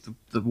great, mate.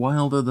 The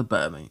wilder, the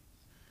better, mate.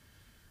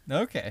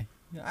 Okay.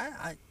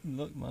 I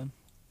look, man.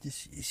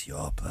 It's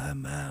your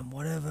plan, man.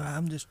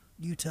 Whatever.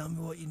 You tell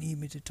me what you need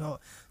me to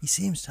talk. He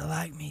seems to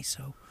like me,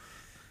 so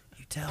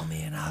you tell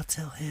me and I'll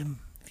tell him.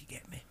 If you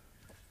get me.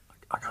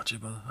 I got you,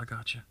 brother. I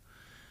got you.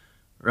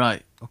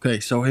 Right. Okay.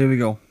 So here we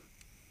go.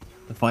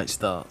 The fight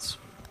starts.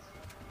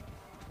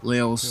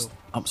 Leo's Cool.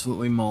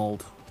 absolutely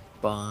mauled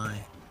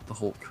by the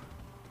Hulk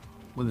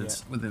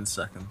within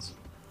seconds.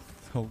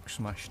 Hulk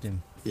smashed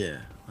him.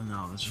 Yeah. And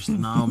now there's just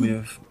an army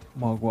of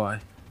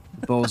Mogwai,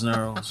 with bows and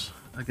arrows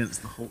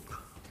against the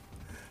Hulk.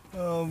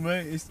 Oh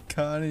mate, it's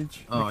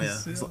carnage. Oh I can yeah.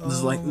 see There's, it.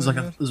 there's Oh, like my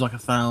God.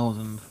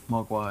 1,000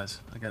 Mogwais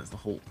against the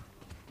Hulk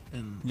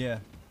in Yeah,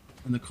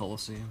 the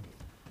Colosseum.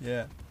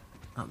 yeah.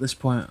 At this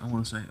point, I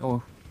want to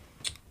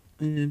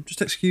say,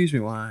 just excuse me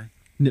while I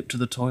nip to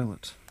the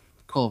toilet.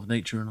 Call of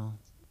nature and all.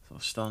 So I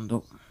stand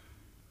up,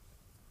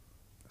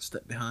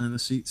 step behind the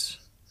seats,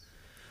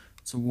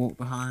 to walk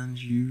behind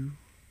you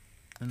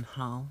and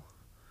Hal,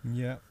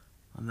 Yeah.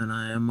 and then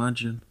I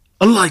imagine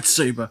a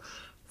lightsaber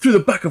through the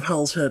back of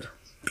Hal's head.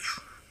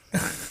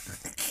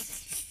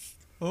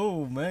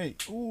 Oh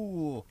mate.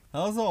 Ooh.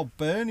 How's all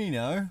Bernie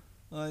now?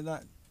 Like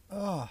that.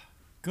 Oh,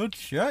 good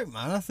shout,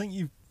 man. I think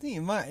you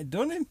might have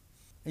done him.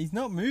 He's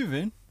not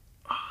moving.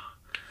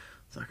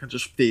 So I can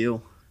just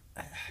feel.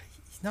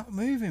 He's not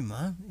moving,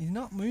 man. He's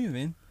not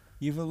moving.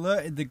 You've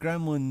alerted the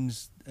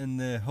gremlins and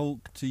the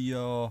Hulk to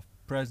your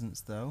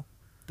presence, though.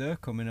 They're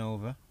coming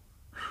over.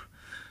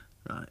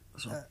 Right,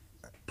 so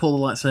pull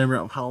the lightsaber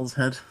out of Hal's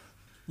head.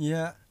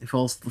 Yeah, He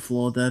falls to the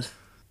floor dead.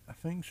 I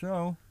think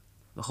so.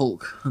 The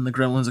Hulk and the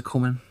gremlins are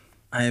coming.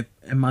 I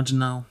imagine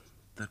now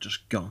they're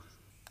just gone.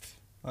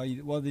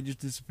 Oh, they just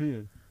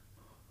disappeared?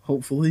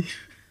 Hopefully.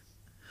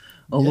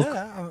 Oh, look.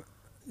 Yeah,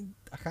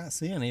 I can't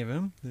see any of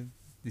them.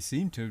 They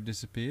seem to have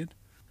disappeared.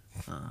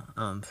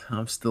 And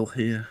I'm still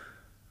here.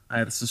 I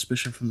had a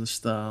suspicion from the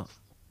start.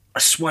 I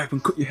swipe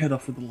and cut your head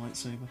off with the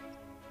lightsaber.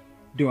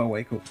 Do I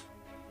wake up?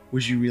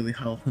 Was you really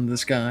Hal in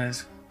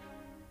disguise?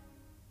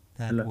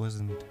 That Hello.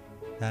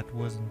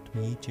 wasn't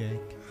me,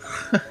 Jake.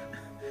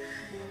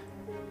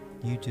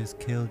 You just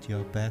killed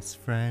your best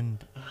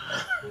friend.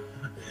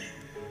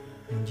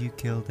 And you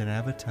killed an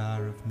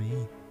avatar of me.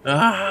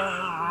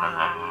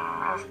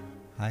 Ah!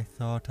 I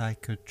thought I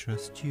could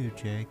trust you,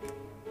 Jake.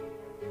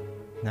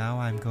 Now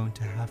I'm going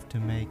to have to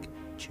make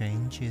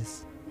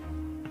changes.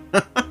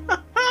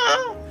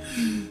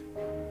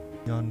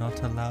 You're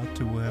not allowed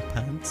to wear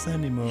pants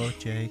anymore,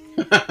 Jake.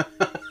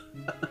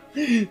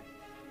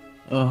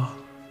 Oh,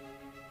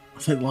 I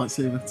take the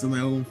lightsaber to my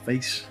own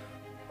face.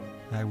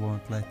 I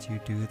won't let you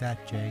do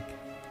that, Jake.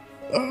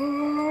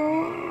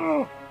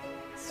 Ah!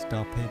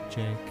 Stop it,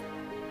 Jake.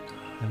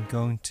 I'm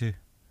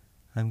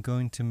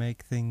going to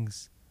make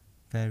things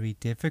very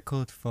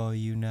difficult for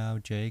you now,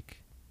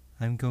 Jake.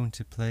 I'm going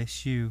to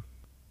place you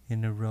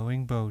in a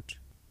rowing boat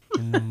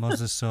in the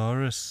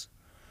Mosasaurus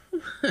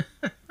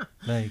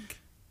Lake.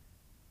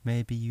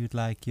 Maybe you'd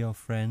like your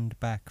friend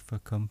back for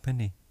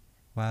company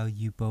while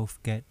you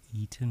both get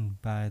eaten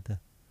by the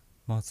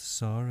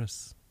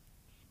Mosasaurus.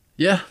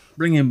 Yeah,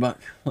 bring him back.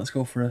 Let's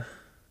go for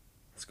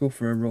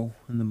a roll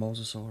in the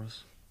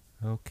Mosasaurus.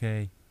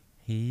 Okay,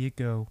 here you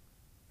go.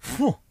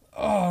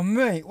 Oh,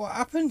 mate, what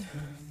happened?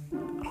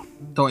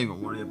 Don't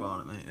even worry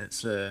about it, mate.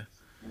 It's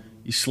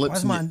you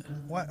slipped.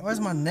 Why's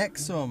my neck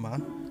sore,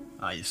 man?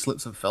 You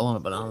slipped and fell on a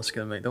banana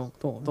skin, mate.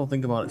 Don't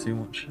think about it too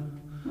much.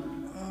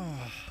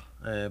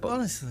 But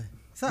Honestly,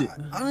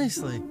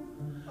 honestly?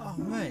 Oh,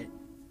 mate.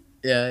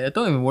 yeah,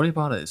 don't even worry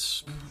about it.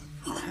 It's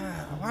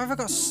Why have I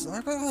got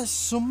a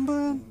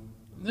sunburn?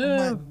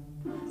 yeah.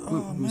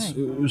 Oh, mate.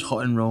 It was hot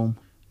in Rome.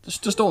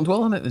 Just don't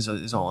dwell on it.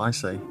 Is all I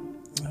say.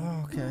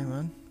 Oh, okay,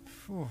 man.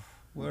 Phew.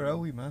 Where are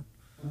we, man?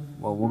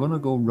 Well, we're gonna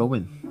go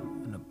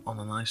rowing on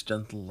a nice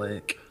gentle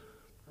lake.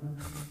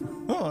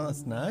 Oh,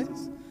 that's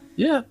nice.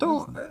 Yeah,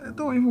 don't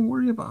even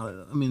worry about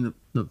it. I mean,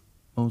 the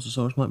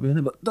Mosasaurus might be in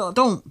it, but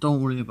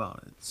don't worry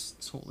about it. It's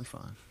totally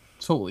fine,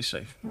 totally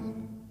safe.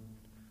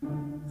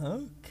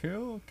 Oh,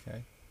 cool.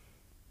 Okay.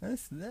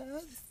 That's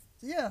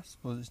yeah. I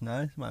suppose it's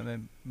nice. Might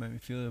make me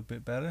feel a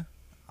bit better.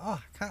 Oh,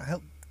 I can't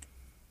help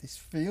this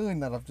feeling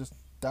that I've just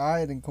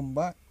died and come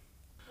back.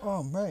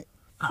 Oh, mate.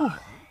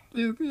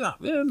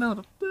 Yeah,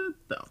 no,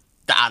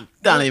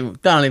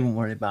 don't even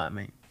worry about it,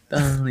 mate.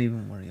 Don't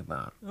even worry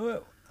about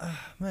it.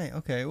 Mate,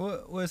 okay.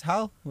 Where's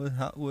Hal?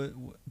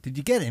 Did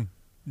you get him?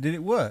 Did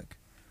it work?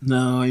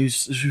 No, he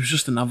was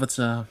just an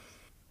avatar.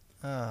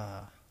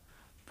 Ah.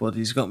 But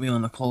he's got me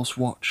on a close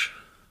watch.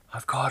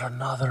 I've got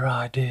another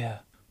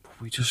idea. But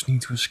we just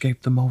need to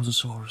escape the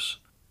Mosasaurus.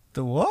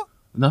 The what?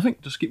 Nothing,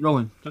 just keep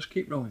rowing. Just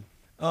keep rowing.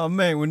 Oh,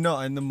 mate, we're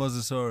not in the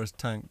Mosasaurus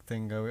tank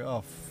thing, are we?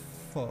 Oh,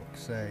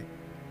 fuck's sake.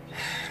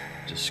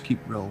 Just keep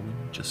rowing.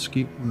 Just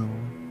keep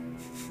rowing.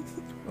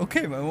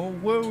 Okay, man, well,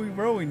 where are we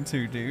rowing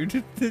to,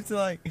 dude? It's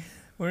like,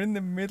 we're in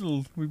the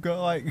middle. We've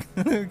got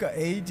we've got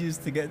ages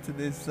to get to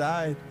this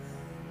side.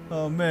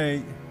 Oh,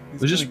 mate,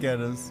 it's gonna get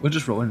us. We're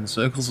just rowing in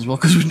circles as well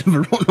because we've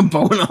never rowed a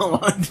boat in our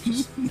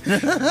lives.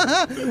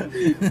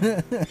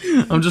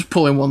 I'm just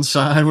pulling one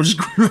side. We're just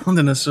going around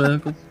in a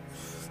circle.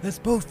 Let's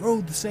both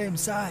row the same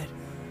side.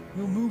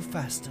 We'll move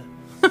faster.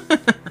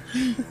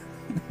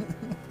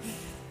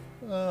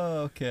 Oh,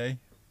 okay.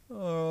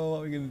 Oh, what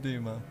are we gonna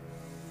do, man?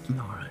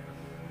 Alright.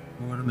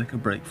 We're gonna make a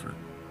break for it.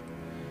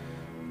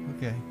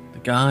 Okay. The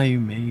guy who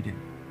made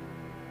him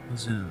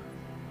was in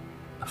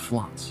a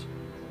flat.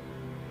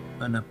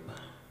 An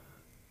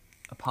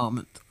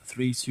apartment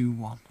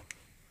 321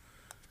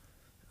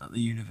 at the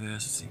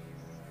university.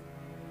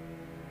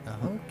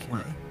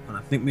 Okay. When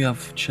I think we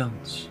have a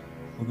chance,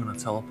 we're gonna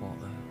teleport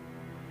there.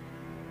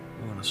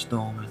 We're gonna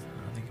storm in.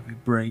 And I think if we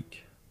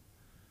break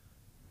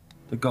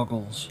the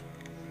goggles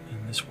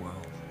in this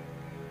world,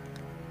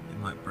 it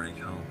might break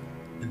home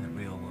in the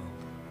real world.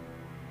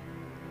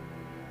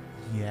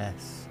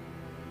 Yes.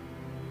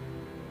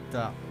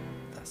 That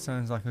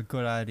sounds like a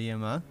good idea,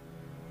 man.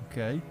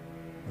 Okay.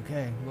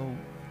 Okay, well...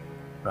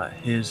 Right,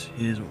 here's what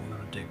we're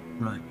gonna do.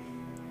 Right.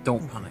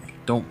 Don't panic.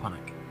 Don't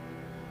panic.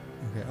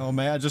 Okay. Oh,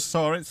 mate, I just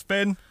saw it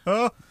spin.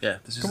 Oh! Yeah,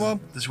 this is Come on.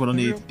 This is what I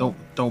need. Don't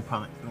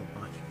panic. Don't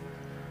panic.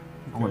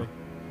 I'm gonna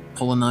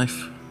pull a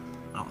knife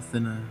out of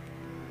thin air.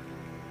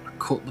 I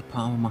cut the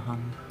palm of my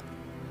hand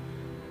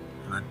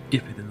and I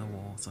dip it in the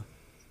water.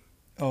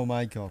 Oh,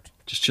 my God.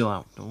 Just chill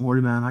out. Don't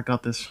worry, man. I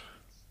got this.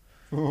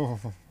 Oh.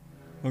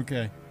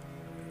 Okay.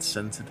 It's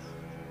scented.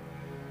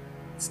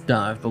 It's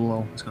dive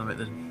below. It's gonna make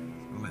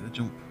the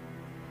jump.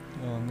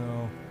 Oh,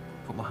 no.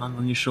 Put my hand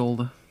on your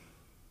shoulder.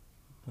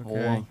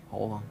 Okay.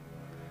 Hold on.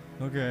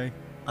 Okay.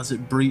 As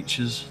it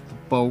breaches the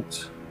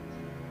boat,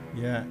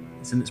 Yeah.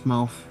 it's in its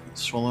mouth.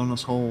 It's swallowing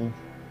us whole.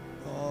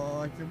 Oh,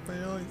 I can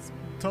feel its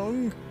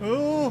tongue.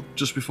 Oh!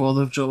 Just before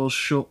the jaws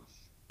shut,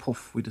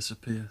 puff, we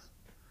disappear.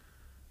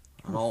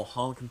 And all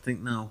I can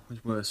think now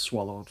is we're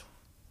swallowed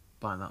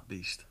by that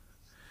beast.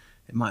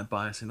 It might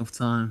buy us enough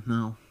time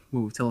now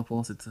where we've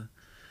teleported to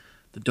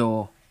the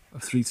door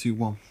of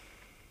 321.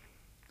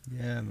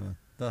 Yeah, man.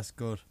 That's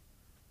good.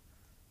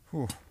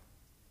 Whew.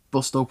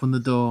 Bust open the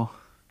door.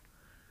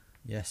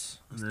 Yes.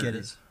 And Let's there get it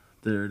it. is.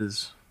 There it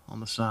is on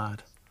the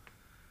side.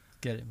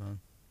 Get it, man.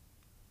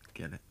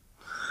 Get it.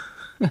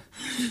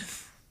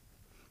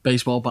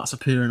 Baseball bats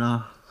appear in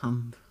our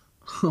hand.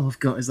 All I've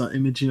got is that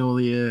image, I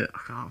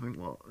can't think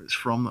what it's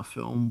from, that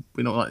film.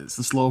 Like it's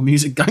the slow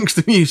music,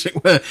 gangster music,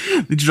 where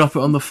they drop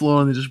it on the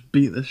floor and they just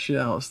beat the shit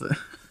out of it.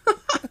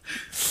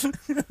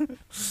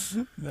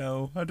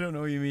 No, I don't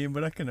know what you mean,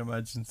 but I can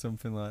imagine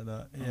something like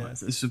that. Yeah.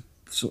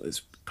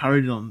 It's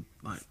parodied on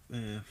like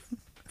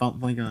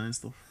Family Guy and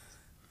stuff.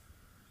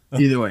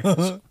 Either way,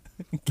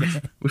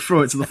 we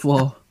throw it to the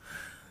floor.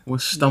 We're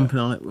stomping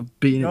on it. We're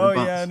beating it with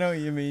bats. Yeah, I know what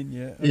you mean.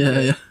 Yeah.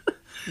 Okay. Yeah.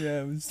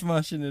 Yeah, we're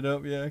smashing it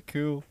up. Yeah,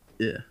 cool.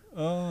 Yeah.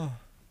 Oh,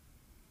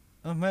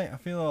 mate, I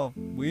feel all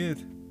weird.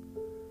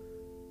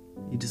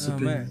 You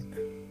disappeared.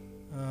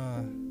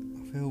 I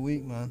feel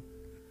weak, man.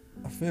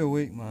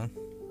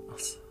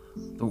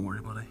 Don't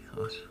worry, buddy.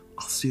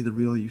 I'll see the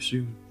real you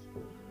soon.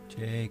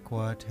 Jake,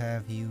 what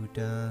have you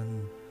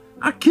done?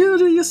 I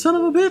killed you, you son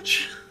of a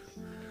bitch!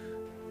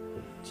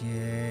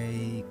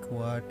 Jake,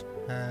 what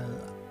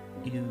have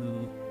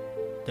you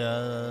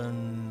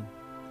done?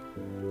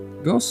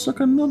 Go suck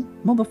a nut,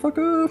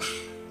 motherfucker!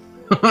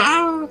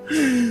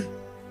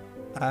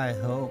 I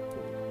hope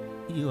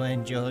you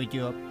enjoyed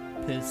your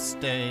piss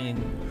stain.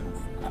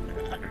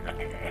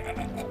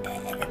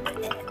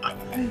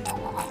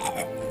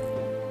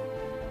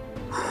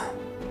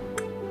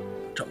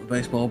 Drop the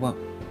baseball bat.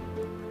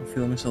 I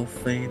feel myself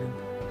fading.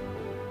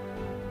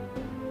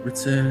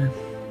 Return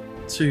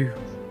to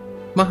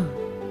my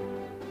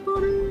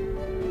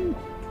body.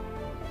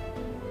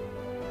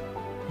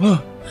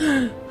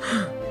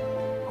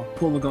 I'll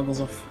pull the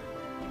goggles off.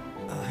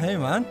 Hey,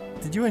 man,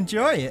 did you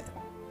enjoy it?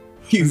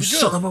 You Was it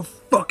son of a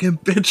fucking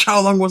bitch!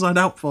 How long was I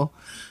out for?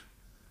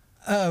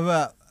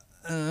 About,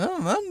 I don't know,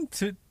 man,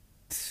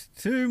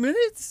 2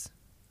 minutes?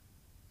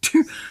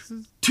 2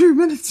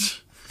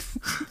 minutes.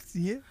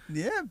 Yeah,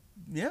 man.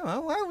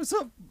 Wow, what's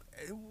up?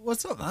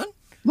 What's up, man?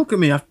 Look at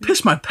me! I've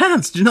pissed my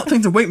pants. Do you not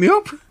think to wake me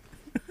up?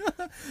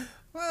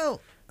 Well,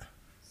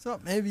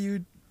 thought maybe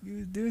you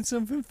were doing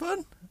something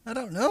fun. I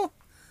don't know.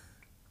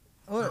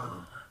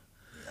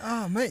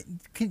 Oh, mate,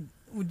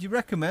 would you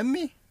recommend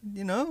me?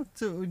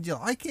 Would you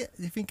like it?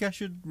 Do you think I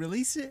should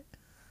release it?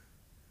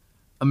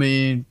 I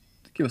mean,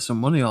 give us some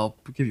money. I'll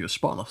give you a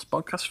spot on a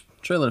podcast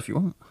trailer if you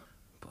want.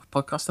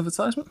 Podcast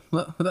advertisement.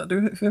 Would that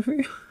do it for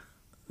you?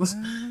 For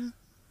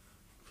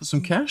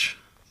some cash?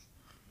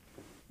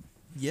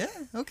 Yeah,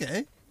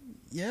 okay.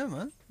 Yeah,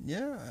 man.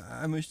 Yeah,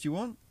 how much do you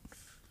want?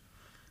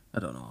 I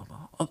don't know.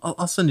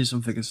 I'll send you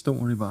some figures. Don't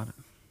worry about it.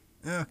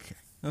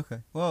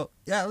 Okay. Well,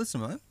 yeah,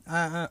 listen, man.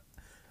 I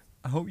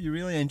hope you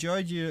really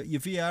enjoyed your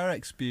VR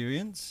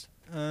experience.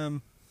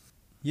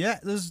 Yeah,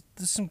 there's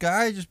some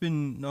guy just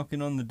been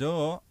knocking on the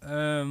door.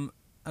 I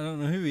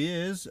don't know who he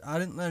is. I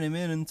didn't let him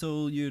in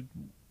until you'd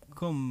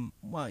come,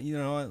 well,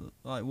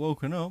 like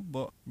woken up.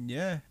 But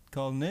yeah,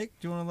 called Nick.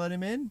 Do you want to let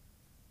him in?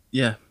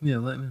 Yeah,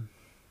 let me in.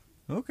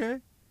 Okay.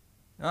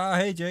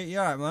 Hey Jake, you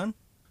alright, man?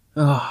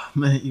 Oh,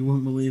 mate, you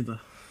won't believe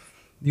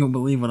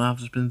what I've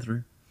just been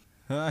through.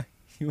 Hi.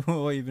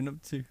 What have you been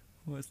up to?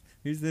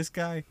 Who's this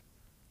guy?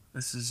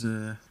 This is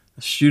a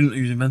student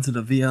who's invented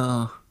a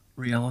VR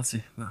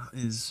reality that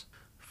is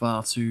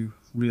far too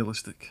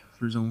realistic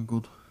for his own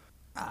good.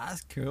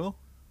 That's cool.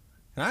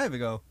 Can I have a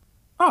go?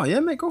 Oh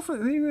yeah, mate, go for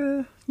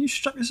it. You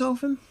strap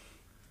yourself in.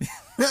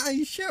 Are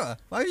you sure?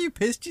 Why have you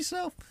pissed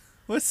yourself?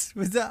 Was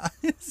that?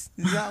 Is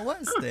that a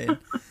wet stain?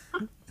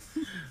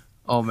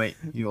 Oh mate,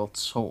 you'll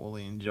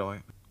totally enjoy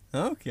it.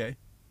 Okay,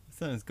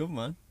 sounds good,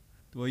 man.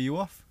 Were you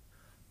off?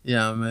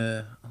 Yeah, I'm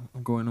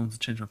going home to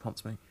change my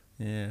pants, mate.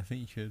 Yeah, I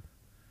think you should.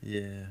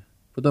 Yeah,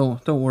 but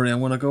don't worry. I'm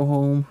gonna go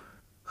home.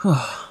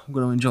 I'm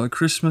gonna enjoy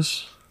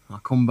Christmas. I'll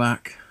come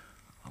back.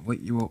 I'll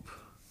wake you up,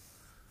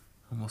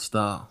 and we'll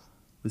start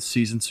with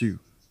season 2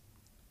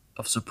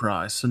 of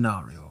Surprise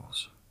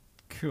Scenarios.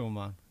 Cool,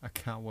 man. I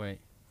can't wait.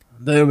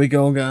 There we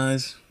go,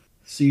 guys.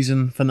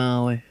 Season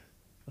finale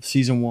of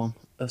season 1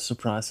 of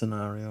Surprise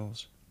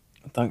Scenarios.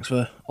 Thanks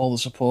for all the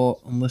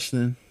support and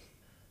listening.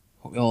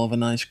 Hope you all have a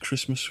nice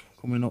Christmas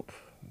coming up.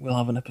 We'll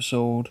have an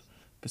episode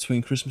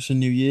between Christmas and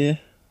New Year.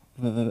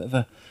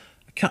 A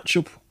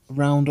catch-up,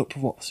 round-up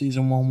of what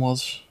season 1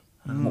 was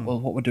and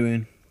what we're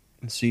doing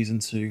in season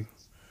 2.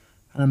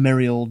 And a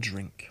merry old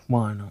drink.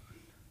 Why not?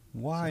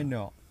 Why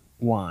not?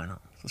 Why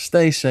not? So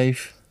stay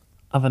safe.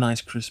 Have a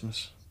nice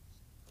Christmas.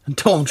 And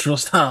don't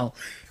trust Hal.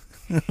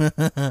 Take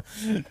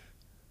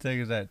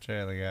us out,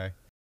 trailer guy.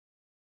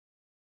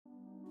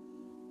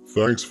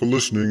 Thanks for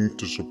listening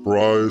to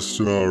Surprise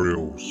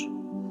Scenarios.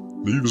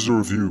 Leave us a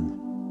review,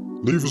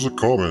 leave us a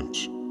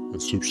comment,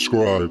 and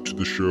subscribe to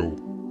the show.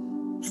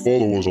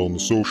 Follow us on the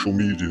social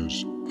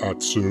medias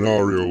at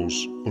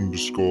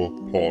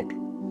scenarios_pod.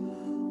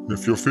 And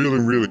if you're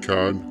feeling really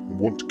kind and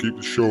want to keep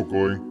the show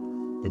going,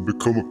 then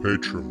become a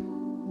patron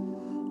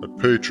at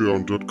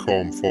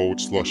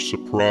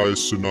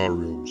patreon.com/surprise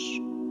scenarios.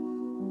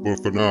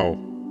 But for now,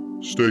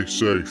 stay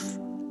safe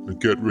and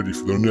get ready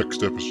for the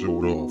next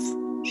episode of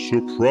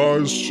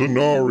Surprise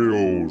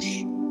Scenarios.